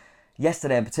 but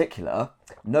yesterday in particular,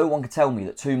 no one could tell me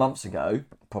that 2 months ago,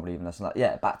 probably even less than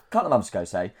that, about a couple of months ago,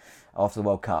 say, after the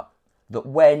World Cup, that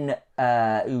when,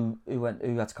 who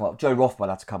had to come off? Joe Rothwell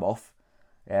had to come off,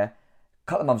 a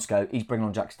couple of months ago, he's bringing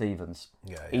on Jack Stevens.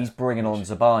 He's bringing on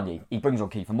Zabani. He brings on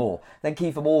Kiefer Moore. Then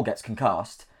Kiefer Moore gets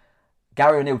concussed.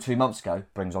 Gary O'Neill 2 months ago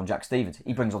brings on Jack Stevens.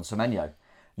 He brings on Semenyo.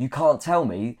 You can't tell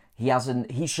me he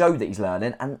hasn't. He showed that he's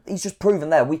learning, and he's just proven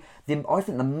there. I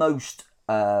think the most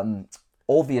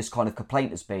obvious kind of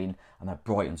complaint has been, and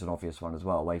Brighton's an obvious one as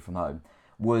well, away from home,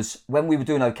 was when we were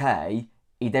doing okay,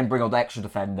 he'd then bring on the extra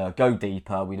defender, go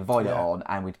deeper, we'd divide it on,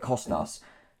 and we'd cost us.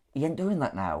 He ain't doing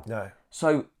that now. No.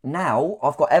 So now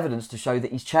I've got evidence to show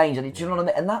that he's changed, and do you know what I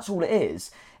mean? And that's all it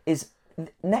is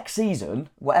next season,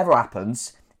 whatever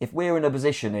happens, if we're in a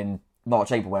position in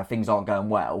March, April where things aren't going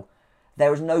well,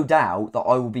 there is no doubt that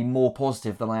I will be more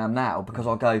positive than I am now because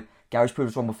I'll go, Gary's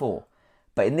proved us wrong before.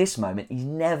 But in this moment, he's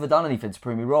never done anything to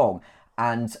prove me wrong.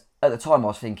 And at the time, I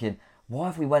was thinking, why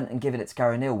have we went and given it to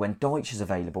Gary O'Neill when Deutsch is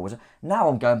available? Now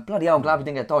I'm going, bloody hell, I'm glad we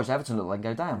didn't get Deutsch. Everton look like they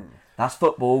can go down. That's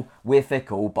football. We're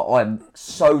fickle, but I'm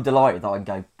so delighted that I can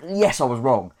go, yes, I was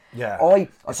wrong. Yeah.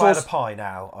 If I had a pie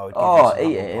now, I would give you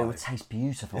some eat it. pie. It would taste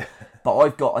beautiful.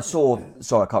 But sorry,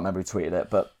 I can't remember who tweeted it,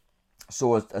 but I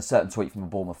saw a certain tweet from a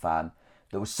Bournemouth fan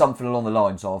that was something along the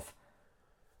lines of,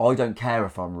 I don't care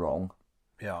if I'm wrong.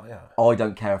 Yeah. I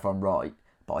don't care if I'm right,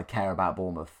 but I care about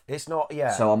Bournemouth. It's not,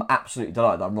 yeah. So I'm absolutely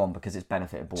delighted that I'm wrong because it's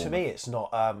benefited Bournemouth. To me, it's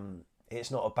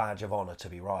not a badge of honour to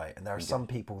be right. And there are some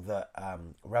people that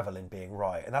revel in being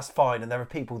right. And that's fine. And there are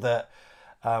people that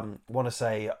want to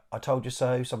say, I told you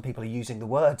so. Some people are using the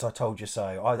words, I told you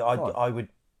so. I would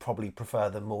probably prefer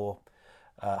the more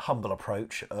humble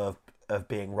approach of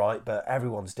being right, but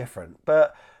everyone's different.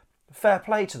 But fair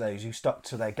play to those who stuck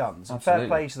to their guns. And fair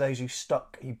play to those who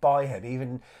by him,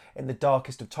 even in the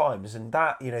darkest of times. And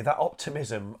that, that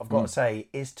optimism, I've got to say,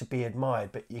 is to be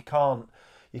admired. But you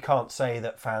can't say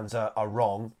that fans are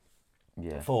wrong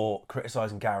for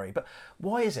criticising Gary. But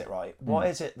why is it, right? Why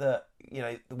is it that,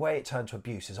 the way it turned to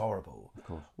abuse is horrible? Of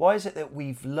course. Why is it that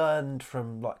we've learned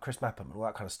from like Chris Mepham and all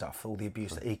that kind of stuff, all the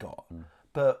abuse that he got,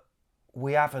 but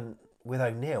we haven't with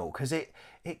O'Neill? Because it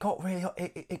got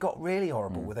really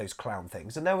horrible with those clown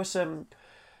things. And there were some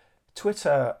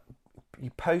Twitter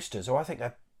posters, or I think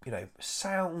they're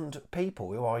sound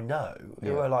people who I know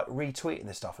who are like retweeting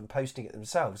this stuff and posting it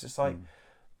themselves. It's like,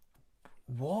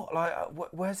 what? Like,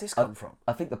 where's this come from?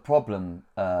 I think the problem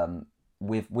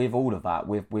with all of that,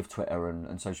 with Twitter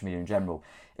and social media in general,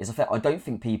 is the fact I don't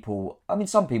think people. I mean,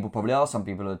 some people probably are. Some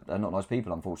people are not nice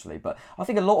people, unfortunately. But I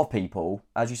think a lot of people,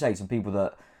 as you say, some people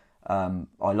that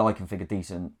I like and think are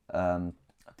decent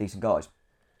guys,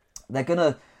 they're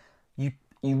gonna you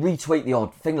retweet the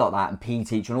odd thing like that and PE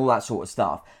teacher and all that sort of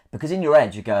stuff because in your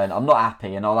head you're going, I'm not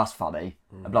happy and that's funny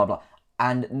and blah blah,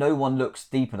 and no one looks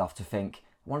deep enough to think,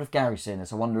 I wonder if Gary's seeing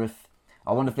this. I wonder if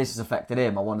this has affected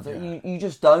him. I wonder if you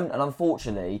just don't. And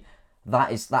unfortunately, that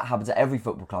happens at every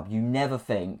football club. You never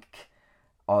think,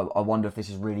 I wonder if this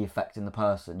is really affecting the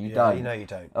person. You don't. You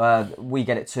don't. We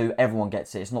get it too. Everyone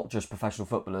gets it. It's not just professional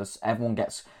footballers. Everyone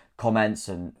gets comments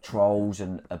and trolls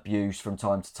and abuse from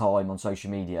time to time on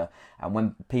social media. And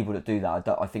when people that do that,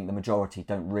 I think the majority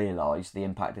don't realise the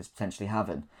impact it's potentially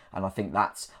having. And I think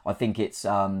it's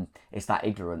that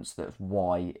ignorance that's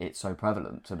why it's so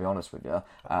prevalent, to be honest with you.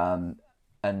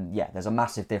 And yeah, there's a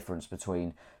massive difference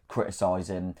between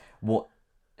criticising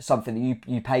something that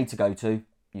you paid to go to,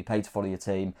 you paid to follow your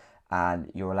team,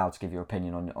 and you're allowed to give your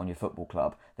opinion on your football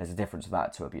club. There's a difference of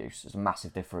that to abuse. There's a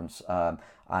massive difference.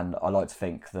 And I like to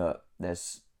think that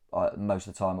there's, most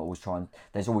of the time,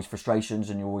 there's always frustrations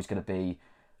and you're always going to be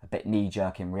a bit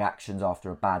knee-jerk in reactions after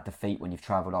a bad defeat when you've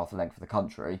travelled half the length of the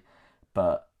country.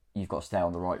 But you've got to stay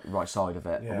on the right side of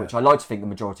it, which I like to think the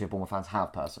majority of Bournemouth fans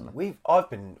have personally. I've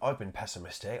been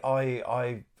pessimistic.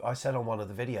 I said on one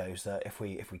of the videos that if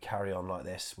we carry on like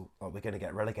this, we're going to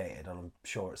get relegated, and I'm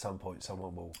sure at some point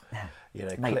someone will,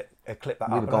 clip that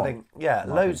up. And I think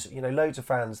loads of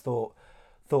fans thought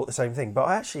the same thing. But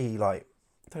I actually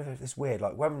it's weird.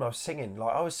 Like when I was singing,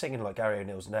 like Gary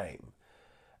O'Neill's name,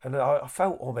 and I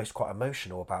felt almost quite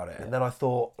emotional about it. Yeah. And then I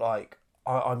thought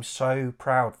I'm so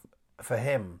proud for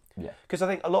him, because I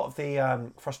think a lot of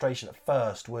the frustration at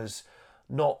first was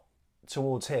not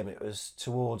towards him, it was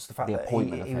towards the fact that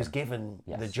he was given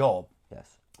the job,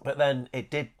 but then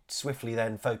it did swiftly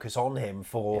then focus on him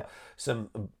for some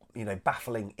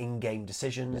baffling in-game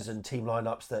decisions and team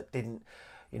lineups that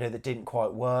didn't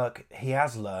quite work. He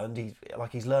has learned,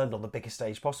 he's learned on the biggest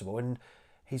stage possible, and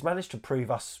he's managed to prove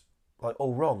us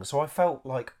all wrong. So I felt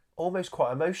almost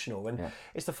quite emotional, and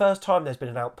it's the first time there's been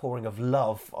an outpouring of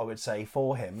love, I would say,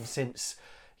 for him since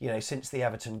the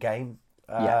Everton game,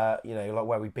 where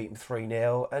we beat him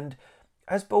 3-0, and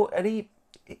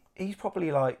he's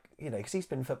probably because he's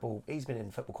been in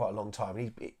football quite a long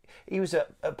time. He was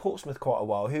at Portsmouth quite a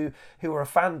while, who are a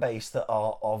fan base that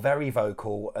are very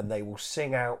vocal, and they will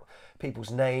sing out people's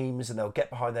names and they'll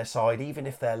get behind their side even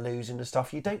if they're losing and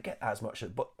stuff. You don't get that as much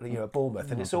at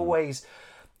Bournemouth, and it's always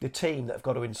the team that have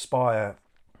got to inspire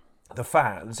the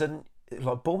fans. And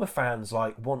Bournemouth fans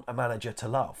want a manager to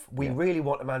love. We really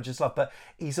want a manager to love, but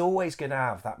he's always going to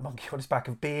have that monkey on his back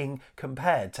of being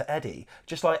compared to Eddie,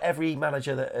 just like every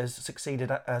manager that has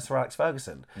succeeded Sir Alex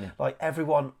Ferguson.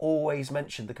 Everyone always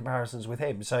mentioned the comparisons with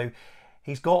him. So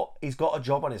he's got a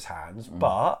job on his hands,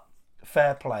 but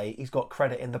fair play, he's got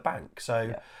credit in the bank.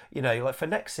 So for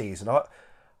next season, I'm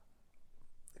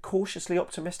cautiously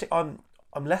optimistic.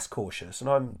 I'm less cautious,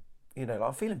 and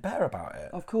I'm feeling better about it.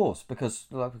 Of course, because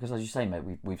as you say, mate,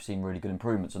 we've seen really good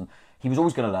improvements, and he was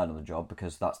always going to learn on the job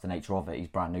because that's the nature of it. He's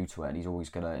brand new to it, and he's always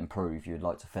going to improve. You'd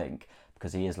like to think,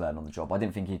 because he is learning on the job. I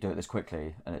didn't think he'd do it this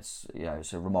quickly, and it's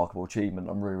a remarkable achievement.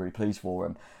 I'm really, really pleased for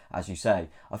him, as you say.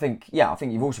 I think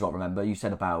you've also got to remember, you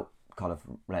said about kind of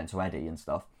relating to Eddie and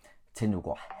stuff. Tyndall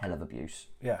got hell of abuse.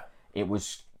 Yeah, it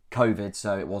was COVID,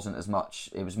 so it wasn't as much.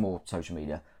 It was more social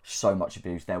media. So much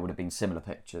abuse. There would have been similar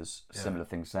pictures, similar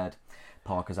things said.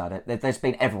 Parker's at it. There's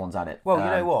been everyone's at it. Well, you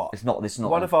know what? It's not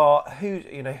one of our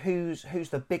who's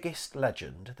the biggest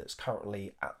legend that's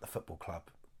currently at the football club,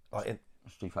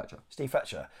 Steve Fletcher. Steve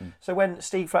Fletcher. So when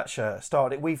Steve Fletcher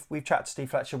started, we've chatted to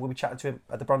Steve Fletcher. We'll be chatting to him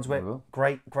at the Brunswick.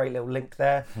 Great little link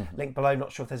there. Link below.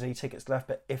 Not sure if there's any tickets left,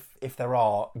 but if there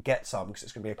are, get some because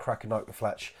it's going to be a cracking night with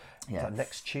Fletch. Yeah.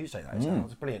 Next Tuesday. That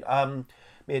was brilliant.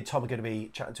 Me and Tom are going to be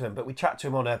chatting to him, but we chatted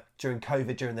to him during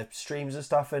COVID, during the streams and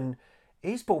stuff, and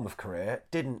his Bournemouth career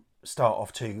didn't start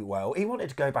off too well. He wanted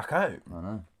to go back home. I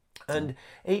know. And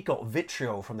he got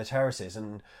vitriol from the terraces,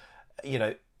 and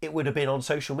it would have been on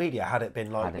social media had it been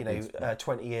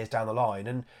 20 years down the line.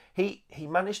 And he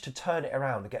managed to turn it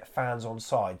around and get fans on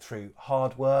side through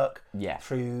hard work,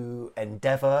 through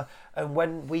endeavour. And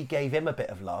when we gave him a bit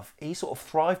of love, he sort of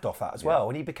thrived off that as well.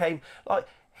 And he became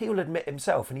he'll admit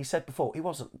himself, and he said before, he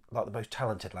wasn't like the most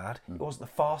talented lad, he wasn't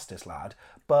the fastest lad,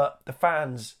 but the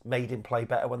fans made him play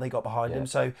better when they got behind him.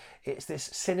 So it's this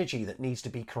synergy that needs to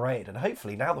be created, and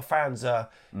hopefully now the fans are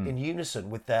in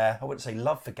unison with their, I wouldn't say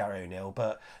love for Gary O'Neill,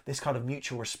 but this kind of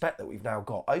mutual respect that we've now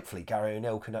got. Hopefully Gary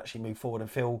O'Neill can actually move forward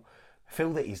and feel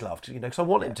that he's loved, because I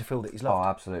want him to feel that he's loved. Oh,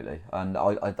 absolutely. And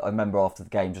I remember after the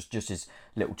game, just his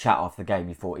little chat after the game,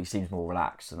 he thought he seems more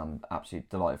relaxed, and I'm absolutely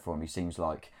delighted for him. He seems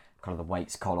like kind of the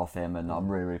weight's gone off him, and I'm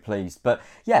really, really pleased. But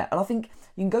yeah, and I think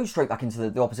you can go straight back into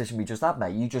the opposition we just had,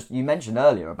 mate. You mentioned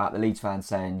earlier about the Leeds fans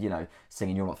saying,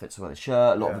 singing "You're not fit to wear the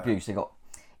shirt," a lot of abuse.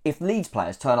 If Leeds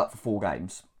players turn up for 4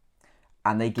 games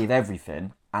and they give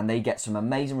everything and they get some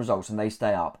amazing results and they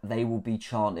stay up, they will be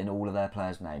chanting all of their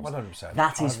players' names. 100%.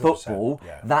 That is football.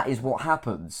 Yeah. That is what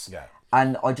happens. Yeah.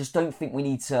 And I just don't think we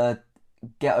need to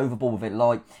get overboard with it.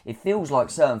 Like, it feels like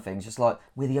certain things, just like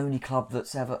we're the only club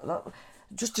that's ever.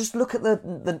 Just look at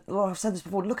the like I've said this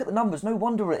before, look at the numbers. No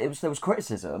wonder there was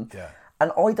criticism. Yeah. And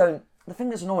the thing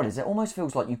that's annoying is it almost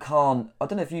feels like you can't, I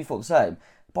don't know if you thought the same,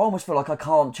 but I almost feel like I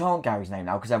can't chant Gary's name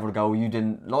now because everyone will go, you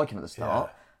didn't like him at the start.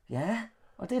 Yeah,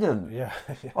 I didn't. Yeah.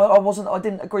 I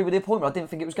didn't agree with the appointment. I didn't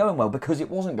think it was going well because it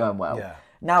wasn't going well. Yeah.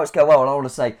 Now it's going well, and I want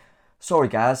to say, sorry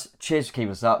Gaz, cheers for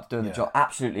keeping us up, doing the job,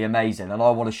 absolutely amazing, and I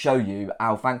want to show you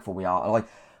how thankful we are. And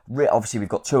obviously we've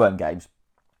got 2 home games.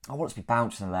 I want it to be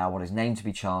bouncing there. I want his name to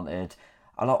be chanted.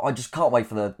 And I just can't wait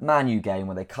for the Man U game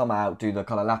when they come out, do the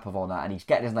kind of lap of honour, and he's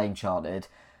getting his name chanted,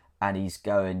 and he's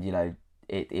going,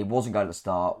 it wasn't going to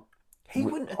start. He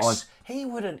wouldn't.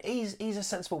 He's a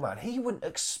sensible man. He wouldn't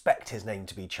expect his name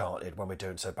to be chanted when we're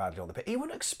doing so badly on the pitch. He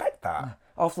wouldn't expect that.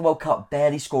 After the World Cup,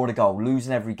 barely scoring a goal,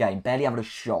 losing every game, barely having a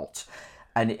shot.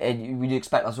 And you'd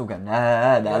expect us all going, nah.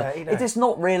 Yeah, it's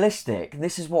not realistic.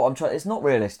 This is what I'm trying. It's not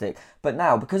realistic. But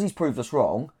now, because he's proved us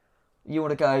wrong, you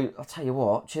want to go, I'll tell you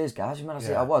what, cheers, guys. You might have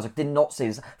seen I did not see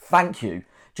this. Thank you.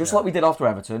 Just like we did after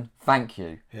Everton, thank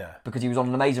you. Yeah. Because he was on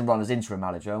an amazing run as interim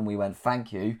manager, and we went,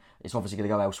 thank you. It's obviously going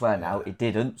to go elsewhere now. It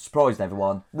didn't. Surprised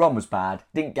everyone. Run was bad.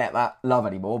 Didn't get that love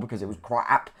anymore because it was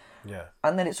crap. Yeah.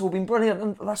 And then it's all been brilliant.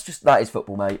 And that is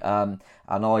football, mate. And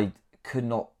I could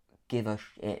not give a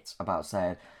shit about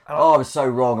saying, I was so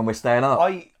wrong and we're staying up.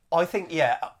 I think,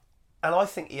 and I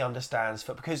think he understands,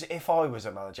 because if I was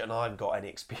a manager and I hadn't got any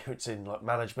experience in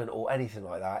management or anything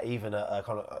like that, even at a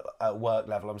kind of at work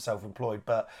level, I'm self-employed,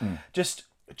 but just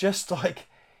like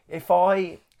if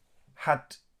I had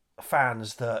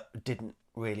fans that didn't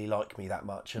really like me that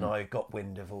much and I got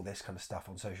wind of all this kind of stuff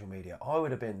on social media, I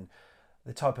would have been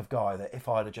the type of guy that if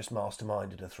I'd have just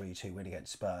masterminded a 3-2 win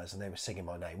against Spurs and they were singing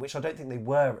my name, which I don't think they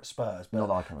were at Spurs,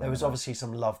 but there was obviously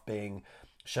some love being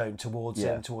shown towards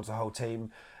him, towards the whole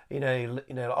team.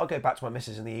 I'll go back to my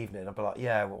missus in the evening. I'll be like,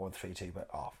 yeah, we won 3-2, but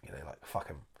fuck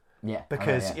him. Yeah,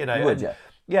 because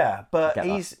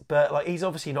but he's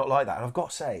obviously not like that. And I've got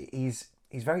to say, he's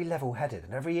very level-headed.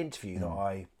 And every interview that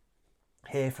I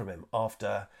hear from him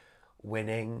after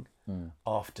winning,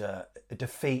 after a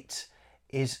defeat,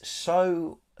 is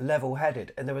so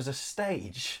level-headed. And there was a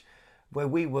stage where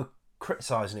we were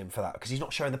criticising him for that because he's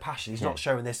not showing the passion. He's not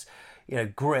showing this,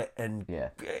 grit and. Yeah.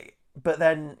 But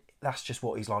then that's just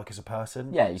what he's like as a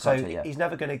person. Yeah. He's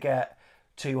never going to get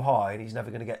too high and he's never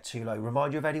going to get too low.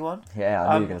 Remind you of anyone? Yeah,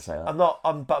 I knew you were going to say that.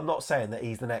 I'm not saying that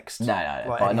he's the next. No.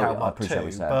 But I appreciate what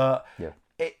you're saying. But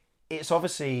it's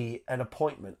obviously an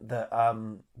appointment that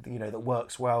that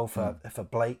works well for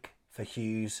Blake, for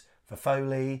Hughes, for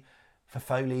Foley,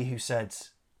 who said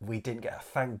we didn't get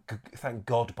a thank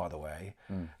God, by the way,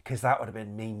 because that would have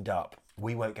been memed up.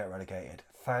 We won't get relegated.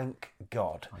 Thank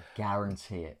God. I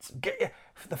guarantee it.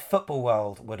 The football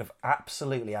world would have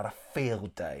absolutely had a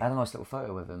field day. I had a nice little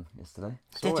photo with him yesterday.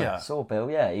 Did you? Saw Bill,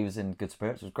 yeah. He was in good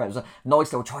spirits. It was great. It was a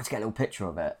nice little, tried to get a little picture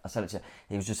of it. I said it to you.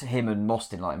 It was just him and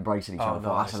Mostyn like embracing each other. I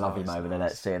thought, that's a lovely moment,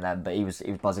 and seeing them. But he was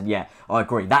buzzing. Yeah, I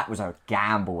agree. That was a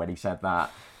gamble when he said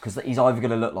that. Because he's either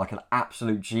going to look like an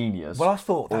absolute genius. Well, I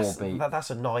thought that's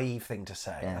a naive thing to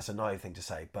say. Yeah. That's a naive thing to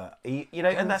say, but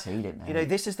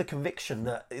this is the conviction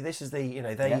that this is the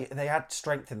they had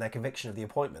strength in their conviction of the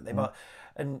appointment.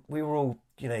 And we were all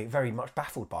very much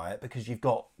baffled by it, because you've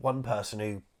got one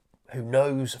person who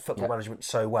knows football management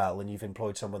so well, and you've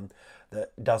employed someone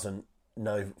that doesn't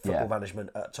know football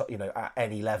management at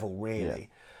any level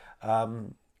really.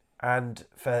 And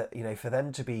for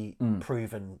them to be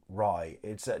proven right,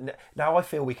 it's now I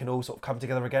feel we can all sort of come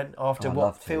together again after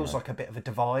what feels like a bit of a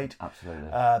divide. Absolutely.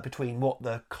 Between what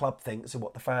the club thinks and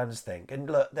what the fans think. And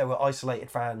look, there were isolated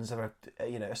fans. There were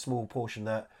a small portion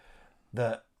that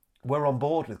were on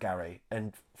board with Gary,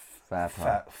 and fair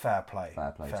play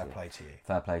to you.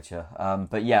 Fair play to you.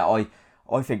 But yeah,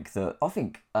 I think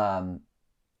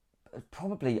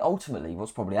probably ultimately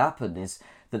what's probably happened is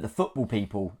that the football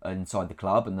people inside the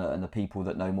club and the people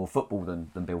that know more football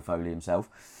than Bill Foley himself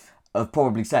have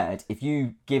probably said, if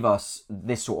you give us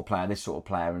this sort of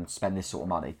player and spend this sort of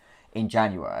money in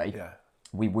January,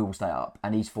 we will stay up.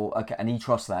 And he's and he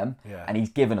trusts them, and he's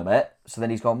given them it, so then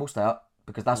he's gone, we'll stay up.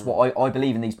 Because that's what I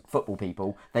believe in these football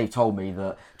people. They've told me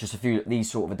that just a few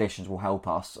these sort of additions will help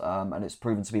us, and it's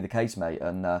proven to be the case, mate.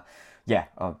 And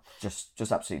I'm just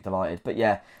absolutely delighted. But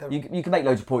yeah, you can make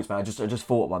loads of points, man. I just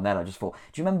thought of one then. Do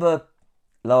you remember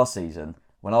last season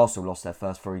when Arsenal lost their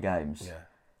first 3 games? Yeah.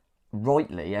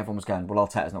 Rightly, everyone was going, well,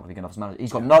 Arteta's not going to be good enough as manager.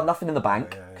 He's got nothing in the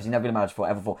bank because he's never been a manager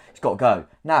before. He's got to go.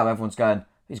 Now everyone's going,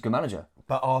 he's a good manager.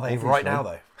 But are they right now,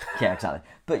 though? Yeah, exactly.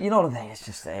 But you know what I mean? It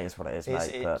is what it is,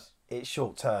 mate. It's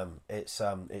short term. It's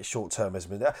short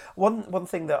termism. One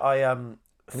thing that I Can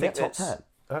we get top 10?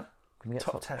 Huh? Can we get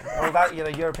top 10? What about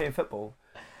European football?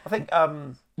 I think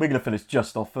we're going to finish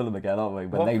just off Fulham again, aren't we?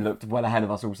 When they looked well ahead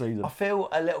of us all season. I feel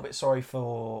a little bit sorry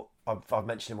for. I've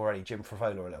mentioned him already, Jim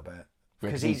Fravola, a little bit,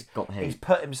 because he's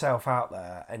put himself out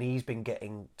there and he's been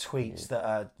getting tweets that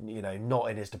are not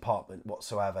in his department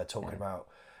whatsoever, talking about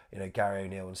Gary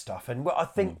O'Neill and stuff. And I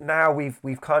think now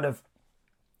we've kind of,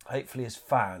 hopefully as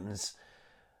fans,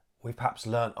 we've perhaps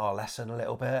learnt our lesson a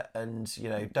little bit, and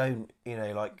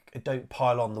don't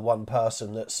pile on the one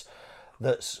person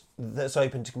that's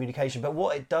open to communication. But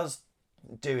what it does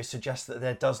do is suggest that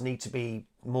there does need to be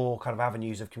more kind of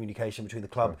avenues of communication between the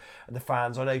club and the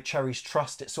fans. I know Cherry's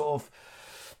Trust,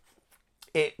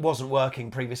 it wasn't working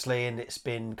previously, and it's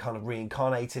been kind of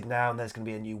reincarnated now, and there's going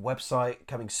to be a new website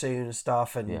coming soon and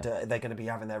stuff, and they're going to be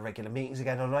having their regular meetings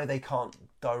again. I know they can't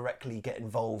directly get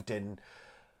involved in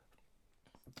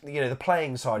the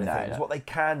playing side of things. What they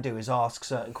can do is ask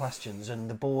certain questions, and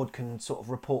the board can sort of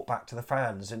report back to the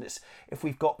fans. And if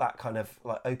we've got that kind of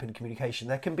like open communication,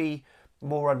 there can be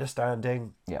more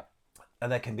understanding,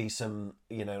 and there can be some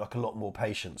like a lot more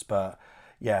patience. But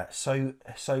yeah, so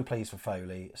pleased for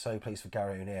Foley, so pleased for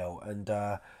Gary O'Neill,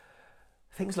 and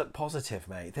things look positive,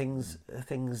 mate. Things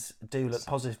do look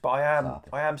positive. But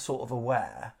I am sort of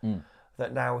aware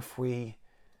that now if we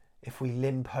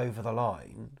limp over the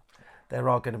line, there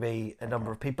are going to be a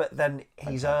number of people. But then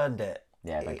he's earned it.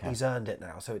 Yeah, he's earned it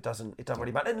now, so it doesn't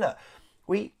really matter. And look,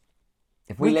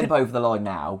 if we limp over the line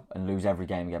now and lose every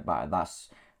game and get battered,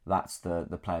 that's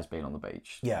the players being on the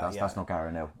beach. That's not Gary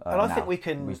O'Neill. And I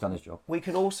think he's done his job. We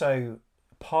can also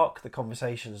park the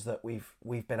conversations that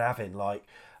we've been having. Like,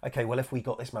 okay, well, if we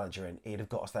got this manager in, he'd have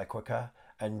got us there quicker.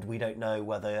 And we don't know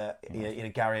whether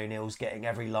Gary O'Neill's getting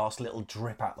every last little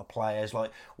drip out the players.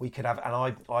 Like, we could have,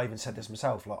 and I even said this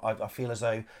myself. Like, I feel as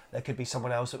though there could be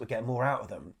someone else that would get more out of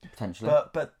them potentially.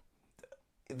 But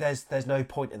there's no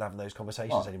point in having those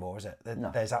conversations anymore, is it?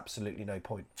 There's absolutely no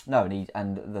point. No,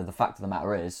 and the fact of the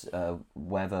matter is,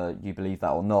 whether you believe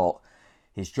that or not,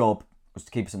 his job was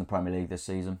to keep us in the Premier League this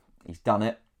season. He's done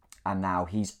it, and now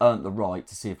he's earned the right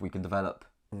to see if we can develop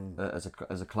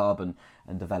as a club and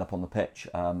develop on the pitch,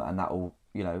 and that will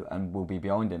and we'll be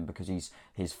behind him, because he's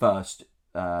his first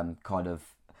kind of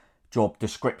job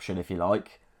description, if you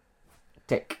like,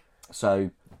 tick.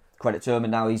 So credit to him,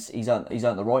 and now he's earned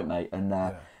the right, mate. And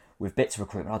with bits of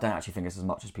recruitment, I don't actually think it's as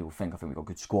much as people think. I think we've got a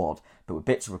good squad, but with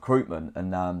bits of recruitment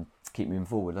and keep moving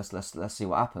forward, let's see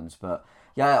what happens. But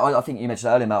yeah, I think you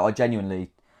mentioned earlier, Matt, I genuinely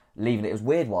leaving it. It was a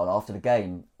weird one after the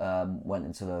game. Went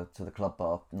into the club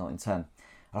bar, 1910.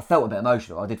 I felt a bit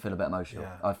emotional. I did feel a bit emotional.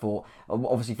 Yeah. I thought,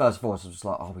 obviously, first and foremost, I was just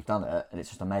like, oh, we've done it, and it's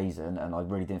just amazing, and I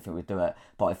really didn't think we'd do it.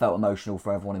 But I felt emotional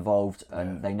for everyone involved,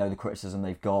 and they know the criticism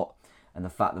they've got, and the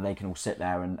fact that they can all sit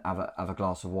there and have a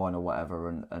glass of wine or whatever,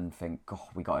 and think, God,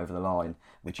 we got over the line.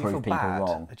 We proved people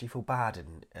wrong. Did you feel bad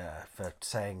for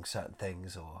saying certain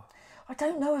things, or? I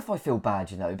don't know if I feel bad,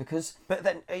 because. But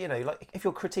then like if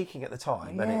you're critiquing at the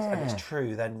time and it's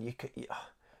true, then you could.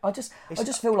 I just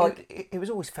feel like it was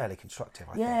always fairly constructive.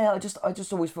 I think. I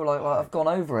just always feel like I've gone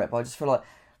over it, but I just feel like,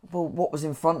 well, what was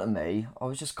in front of me? I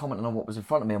was just commenting on what was in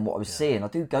front of me and what I was seeing. I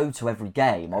do go to every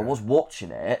game. I was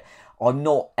watching it. I'm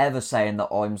not ever saying that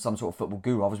I'm some sort of football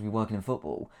guru. I was working in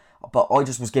football, but I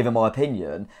just was giving my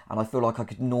opinion, and I feel like I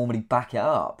could normally back it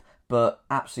up. But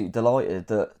absolutely delighted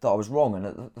that I was wrong,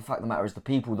 and the fact of the matter is the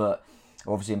people that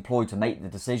are obviously employed to make the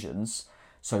decisions.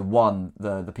 So one,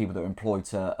 the people that are employed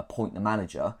to appoint the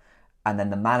manager, and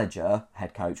then the manager,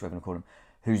 head coach, whatever you call him,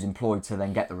 who's employed to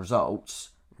then get the results,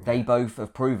 they both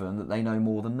have proven that they know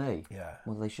more than me. Yeah.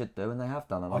 Well, they should do, and they have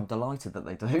done, and I'm delighted that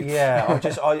they do. Yeah,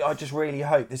 I just really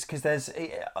hope this, because there's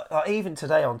even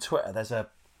today on Twitter there's a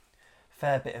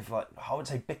fair bit of, like, I wouldn't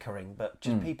say bickering, but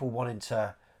just people wanting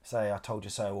to say I told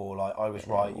you so, or like I was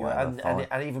right,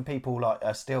 and even people like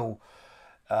are still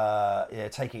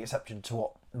taking exception to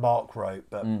what Mark wrote,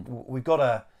 but we've got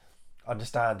to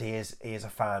understand he is a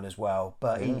fan as well,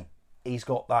 but he's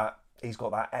got that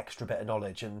extra bit of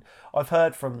knowledge, and I've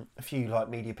heard from a few like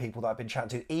media people that I've been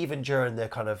chatting to, even during the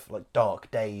kind of like dark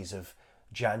days of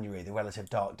January, the relative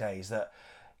dark days, that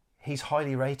he's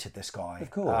highly rated, this guy.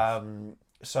 Of course.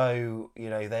 So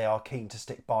they are keen to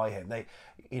stick by him.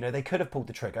 They could have pulled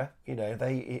the trigger.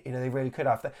 They really could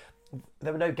have.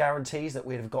 There were no guarantees that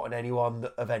we'd have gotten anyone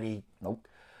of any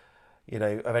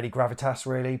of any gravitas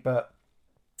really, but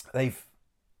it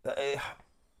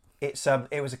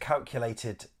was a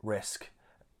calculated risk,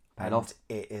 and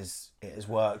it has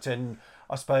worked. And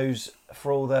I suppose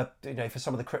for all the for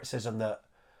some of the criticism that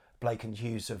Blake and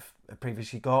Hughes have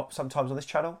previously got sometimes on this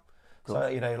channel, so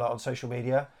like on social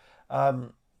media,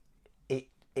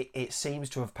 it seems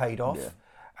to have paid off.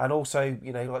 And also,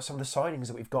 like some of the signings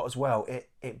that we've got as well,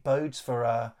 it bodes for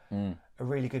a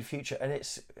really good future. And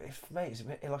it makes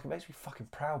me fucking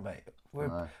proud, mate.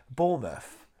 We're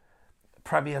Bournemouth,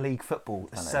 Premier League football,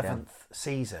 the 7th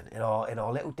season in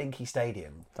our little dinky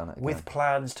stadium, with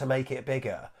plans to make it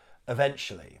bigger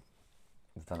eventually.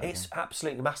 It's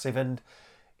absolutely massive, and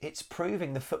it's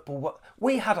proving the football.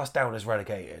 We had us down as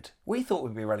relegated. We thought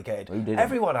we'd be relegated.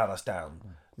 Everyone had us down.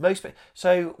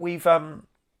 So we've.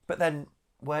 But then,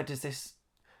 where does this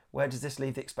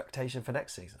leave the expectation for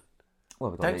next season?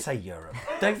 Well, don't say Europe.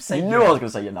 Don't say. You Europe. knew I was going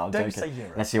to say Europe. No, I'm don't joking. say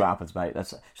Europe. Let's see what happens, mate.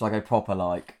 Shall I go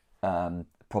proper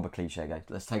proper cliche game?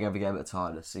 Let's take every game at a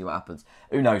time. Let's see what happens.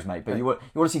 Who knows, mate? But you want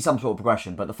to see some sort of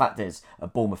progression. But the fact is,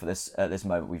 at Bournemouth at this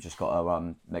moment, we've just got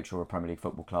to make sure we're a Premier League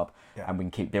football club, and we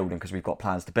can keep building because we've got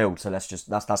plans to build. So that's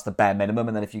the bare minimum.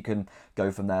 And then if you can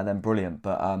go from there, then brilliant.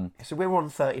 But so we're on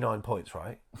 39 points,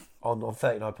 right? On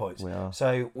 39 points. We are.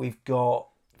 So we've got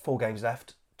 4 games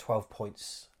left, 12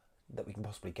 points that we can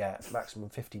possibly get, maximum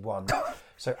 51.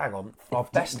 So hang on, our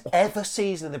best ever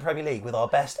season in the Premier League with our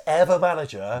best ever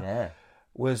manager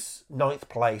was 9th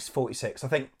place, 46. I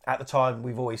think at the time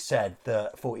we've always said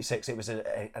that 46, it was an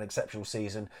exceptional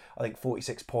season. I think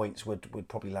 46 points would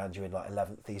probably land you in like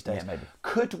 11th these days. Yeah, maybe.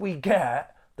 Could we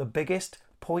get the biggest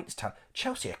points tally?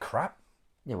 Chelsea are crap.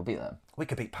 Yeah, we'll beat them. We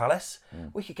could beat Palace.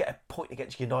 We could get a point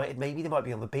against United. Maybe they might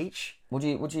be on the beach. Would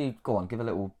you go on? Give a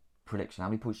little prediction. How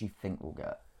many points do you think we'll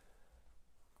get?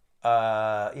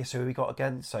 So who we got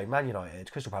again? So Man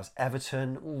United, Crystal Palace,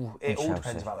 Everton. Ooh, it all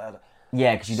depends about that.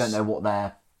 Yeah, because you don't know what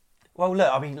they're. Well,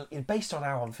 look, I mean, based on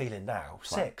how I'm feeling now,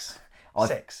 6.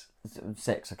 6.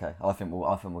 6. Okay, I think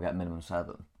we'll get minimum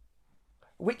 7.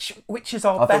 Which is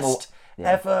our best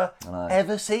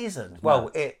ever season.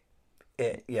 Well,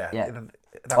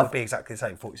 that would be exactly the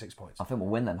same, 46 points. I think we'll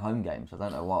win them home games. I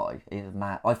don't know why.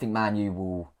 I think Man U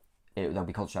will. They'll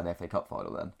be concentrating on the FA Cup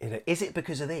final then. Is it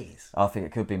because of these? I think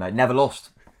it could be, mate. Never lost.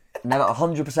 Never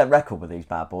 100% record with these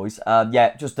bad boys.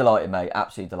 Just delighted, mate.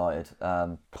 Absolutely delighted.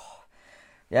 I'm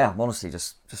honestly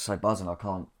just so buzzing. I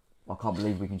can't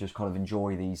believe we can just kind of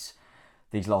enjoy these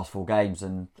last 4 games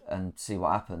and see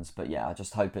what happens. But yeah, I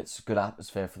just hope it's a good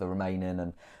atmosphere for the remaining,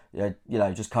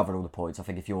 and just cover all the points. I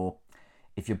think if you're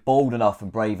bold enough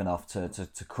and brave enough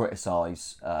to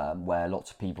criticise where lots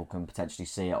of people can potentially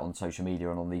see it on social media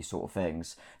and on these sort of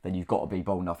things, then you've got to be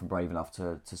bold enough and brave enough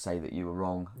to say that you were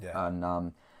wrong.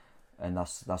 And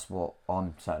that's what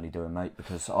I'm certainly doing, mate.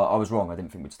 Because I was wrong. I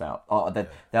didn't think we'd stay up. I don't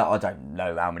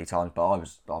know how many times, but I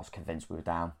was convinced we were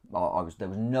down. There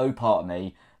was no part of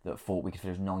me that thought we could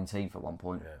finish 19th at one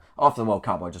point. Yeah. After the World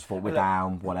Cup, I just thought we're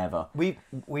down, whatever. We've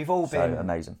all been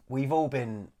amazing. We've all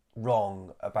been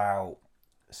wrong about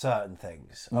certain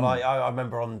things. And I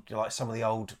remember on like some of the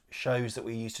old shows that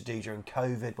we used to do during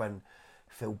COVID when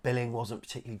Phil Billing wasn't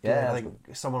particularly good. Yeah, I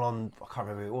think someone on, I can't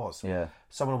remember who it was. Yeah.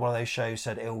 Someone on one of those shows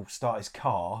said he'll start his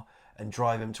car and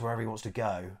drive him to wherever he wants to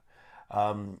go.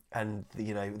 And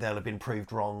they'll have been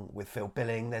proved wrong with Phil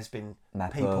Billing. There's been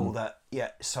people that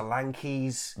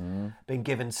Solanke's been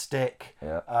given stick.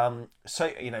 Yeah.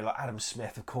 Like Adam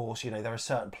Smith, of course. There are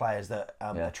certain players that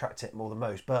attract it more than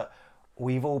most, but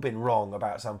we've all been wrong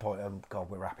about some point. God,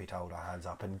 we're happy to hold our hands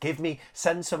up and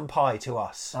send some pie to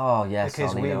us. Oh yes,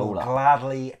 because we will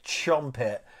gladly chomp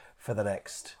it for the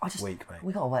next week, mate.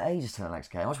 We got to wait ages till the next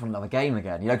game. I just want another game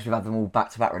again. Because we've had them all back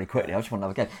to back really quickly. I just want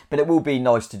another game. But it will be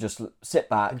nice to just sit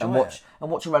back and watch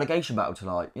a relegation battle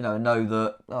tonight. And know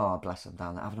that bless them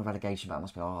down there. Having a relegation battle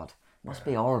must be hard. Must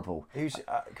be horrible.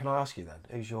 Can I ask you then?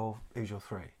 Who's your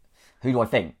three? Who do I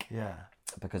think? Yeah.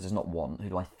 Because there's not one. Who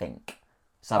do I think?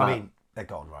 They're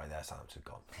gone right there. Southampton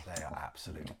gone. They are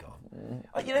absolutely gone.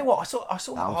 You know what? I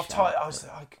saw the half time. I was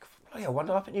like, oh yeah, 1-0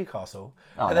 up at Newcastle.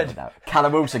 Oh, and then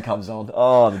Callum Wilson comes on.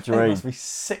 Oh, the dream. They must be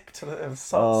sick to the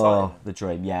side. Oh, the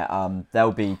dream. Yeah.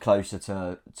 They'll be closer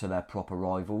to their proper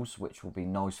rivals, which will be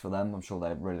nice for them. I'm sure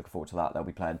they're really looking forward to that. They'll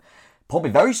be playing probably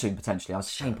very soon potentially. I was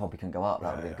ashamed Pompey couldn't go up.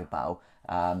 That would be a good battle.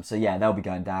 They'll be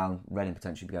going down. Reading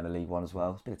potentially be going to League One as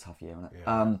well. It's been a tough year, hasn't it?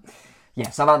 Yeah.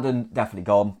 Southampton definitely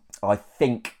gone. I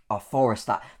think Forest,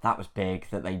 that was big,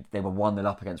 that they were 1-0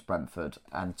 up against Brentford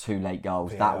and 2 late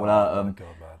goals. That will hurt them.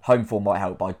 Home form might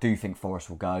help, but I do think Forest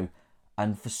will go.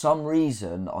 And for some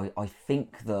reason, I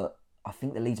think the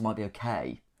Leeds might be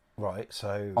okay. Right,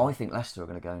 so... I think Leicester are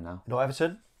going to go now. Not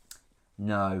Everton?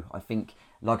 No, I think,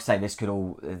 like I say, they could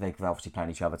obviously play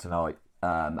each other tonight.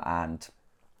 And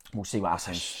we'll see what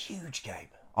happens. It's a huge game.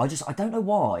 I don't know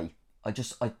why. I'm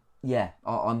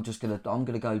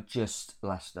gonna go just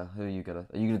Leicester. Are you gonna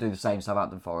do the same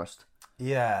Southampton Forest?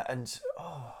 Yeah, and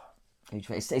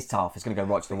it's tough. It's gonna go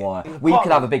right to the wire. We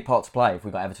could have a big part to play if we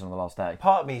got Everton on the last day.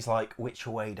 Part of me is like, which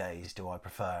away days do I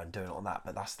prefer, and doing it on that?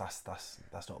 But that's not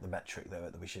the metric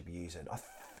that we should be using.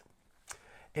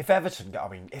 If Everton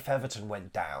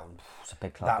went down, it's a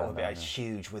big club. That would be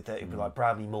huge. With it would be like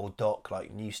Bramley Moore Dock,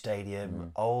 like new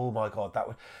stadium. Oh my God, that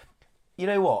would. You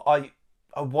know what?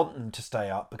 I want them to stay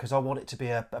up because I want it to be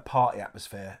a party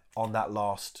atmosphere on that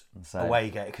last away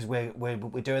game, because we're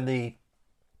doing the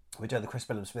Chris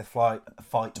Billam-Smith fight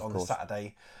on the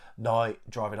Saturday night,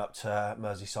 driving up to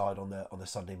Merseyside on the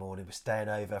Sunday morning. We're staying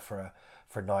over for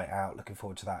a night out. Looking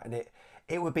forward to that, and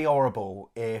it would be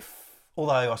horrible if.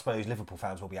 Although I suppose Liverpool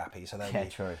fans will be happy, so they'll be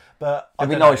true. But it'd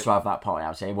be nice to have that party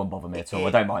out. It wouldn't bother me at all.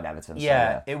 I don't mind Everton.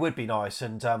 Yeah, it would be nice,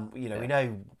 and we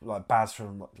know like Baz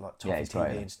from like Toffee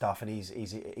TV and stuff, and he's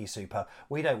super.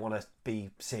 We don't want to be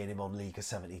seeing him on Liga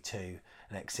 72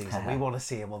 next season. We want to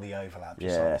see him on the overlap,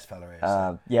 just like this fella is.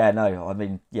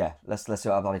 Let's see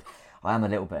what I mean. I am a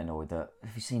little bit annoyed that.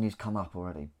 Have you seen who's come up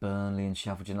already? Burnley and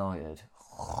Sheffield United.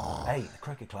 Hey, the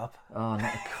cricket club. Oh,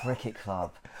 not the cricket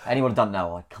club. Anyone who doesn't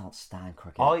know, I can't stand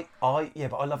cricket. But I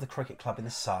love the cricket club in the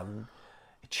sun.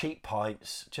 Cheap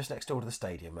pints, just next door to the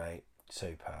stadium, mate.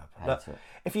 Superb. Look,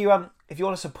 if you want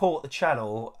to support the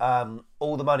channel,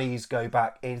 all the monies go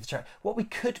back into the channel. What we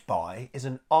could buy is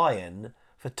an iron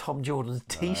for Tom Jordan's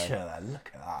t-shirt. Then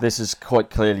look at that. This has quite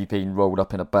clearly been rolled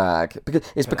up in a bag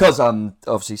because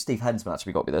obviously Steve Hensman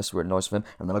actually got me this. We're nice of him,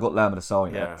 and then I got Lerma to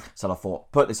sign it. So I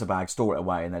thought, put this in a bag, store it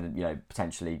away, and then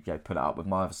potentially put it up with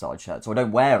my other side shirt. So I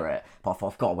don't wear it, but I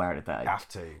thought I've got to wear it today. Have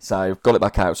to. So got it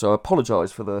back out. So I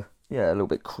apologise for the a little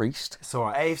bit creased. It's all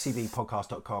right.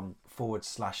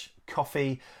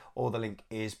 afcbpodcast.com/coffee. Or the link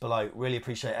is below. Really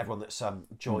appreciate everyone that's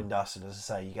joined us, and as I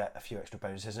say, you get a few extra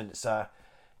bonuses, and it's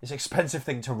an expensive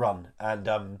thing to run, and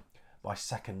my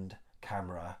second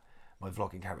camera, my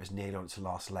vlogging camera, is nearly on its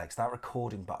last legs. That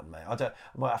recording button, mate, I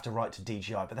might have to write to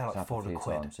DJI, but they're like 400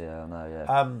 quid. Yeah, I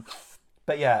know,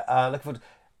 looking forward.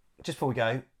 Just before we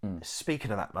go,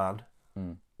 speaking of that man,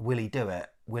 will he do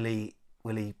it? Will he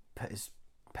put his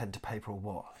pen to paper or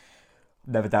what?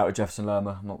 Never doubted Jefferson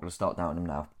Lerma. I'm not going to start doubting him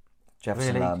now.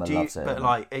 Jefferson Lerma loves it. But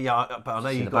I know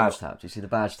you got badge tap. Do you see the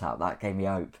badge tap? That gave me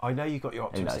hope. I know you got your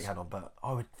optimistic head on, but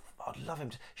I'd love him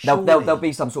to. There'll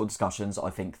be some sort of discussions. I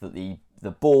think that the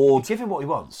board give him what he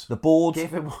wants. The board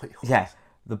give him what he wants. Yeah,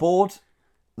 the board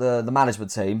the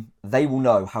management team, they will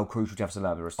know how crucial Jefferson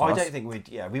Lerma is to us. I don't think we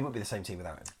wouldn't be the same team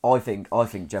without him. I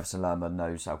think Jefferson Lerma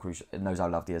knows how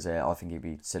loved he is here. I think he'd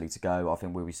be silly to go. I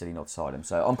think we'll be silly not to sign him.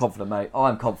 So I'm confident, mate.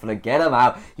 I'm confident. Get him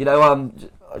out. Do you know how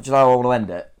I want to end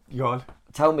it? Go on.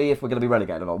 Tell me if we're going to be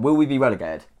relegated or not. Will we be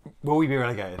relegated? Will we be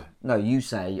relegated? No, you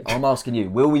say. I'm asking you.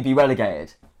 Will we be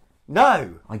relegated?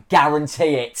 No. I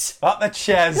guarantee it. Up the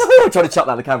chairs. I'm trying to chuck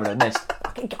that at the camera and missed.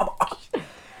 Fucking come on.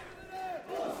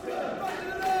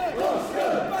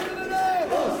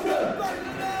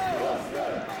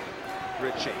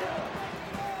 Ritchie.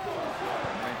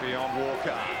 Maybe on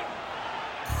Walker.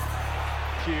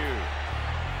 Pugh.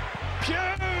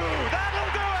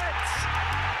 That'll do it!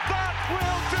 That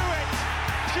will do it!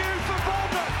 Pugh for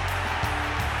Bournemouth.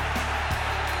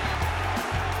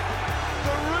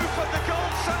 The roof of the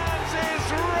Gold Sands is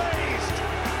raised.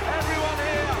 Everyone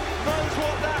here knows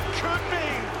what that could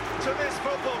mean to this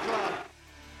football club.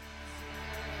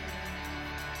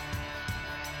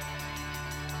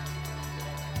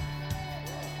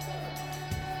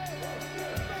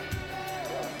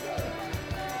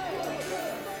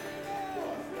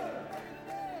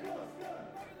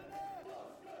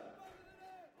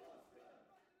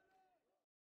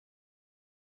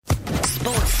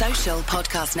 Sports Social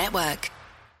Podcast Network.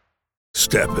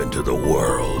 Step into the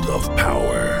world of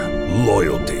power,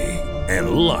 loyalty,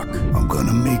 and luck. I'm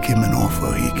gonna make him an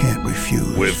offer he can't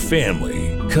refuse. With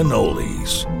family,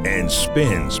 cannolis, and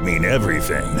spins mean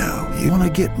everything. Now, you wanna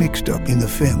get mixed up in the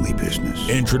family business.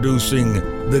 Introducing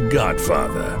The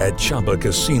Godfather at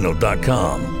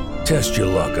ChumbaCasino.com. Test your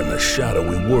luck in the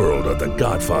shadowy world of The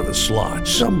Godfather slot.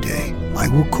 Someday, I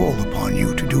will call upon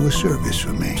you to do a service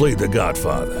for me. Play The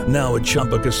Godfather, now at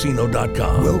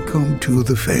ChumbaCasino.com. Welcome to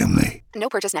the family. No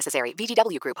purchase necessary.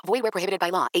 VGW Group. Void where prohibited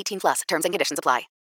by law. 18+. Terms and conditions apply.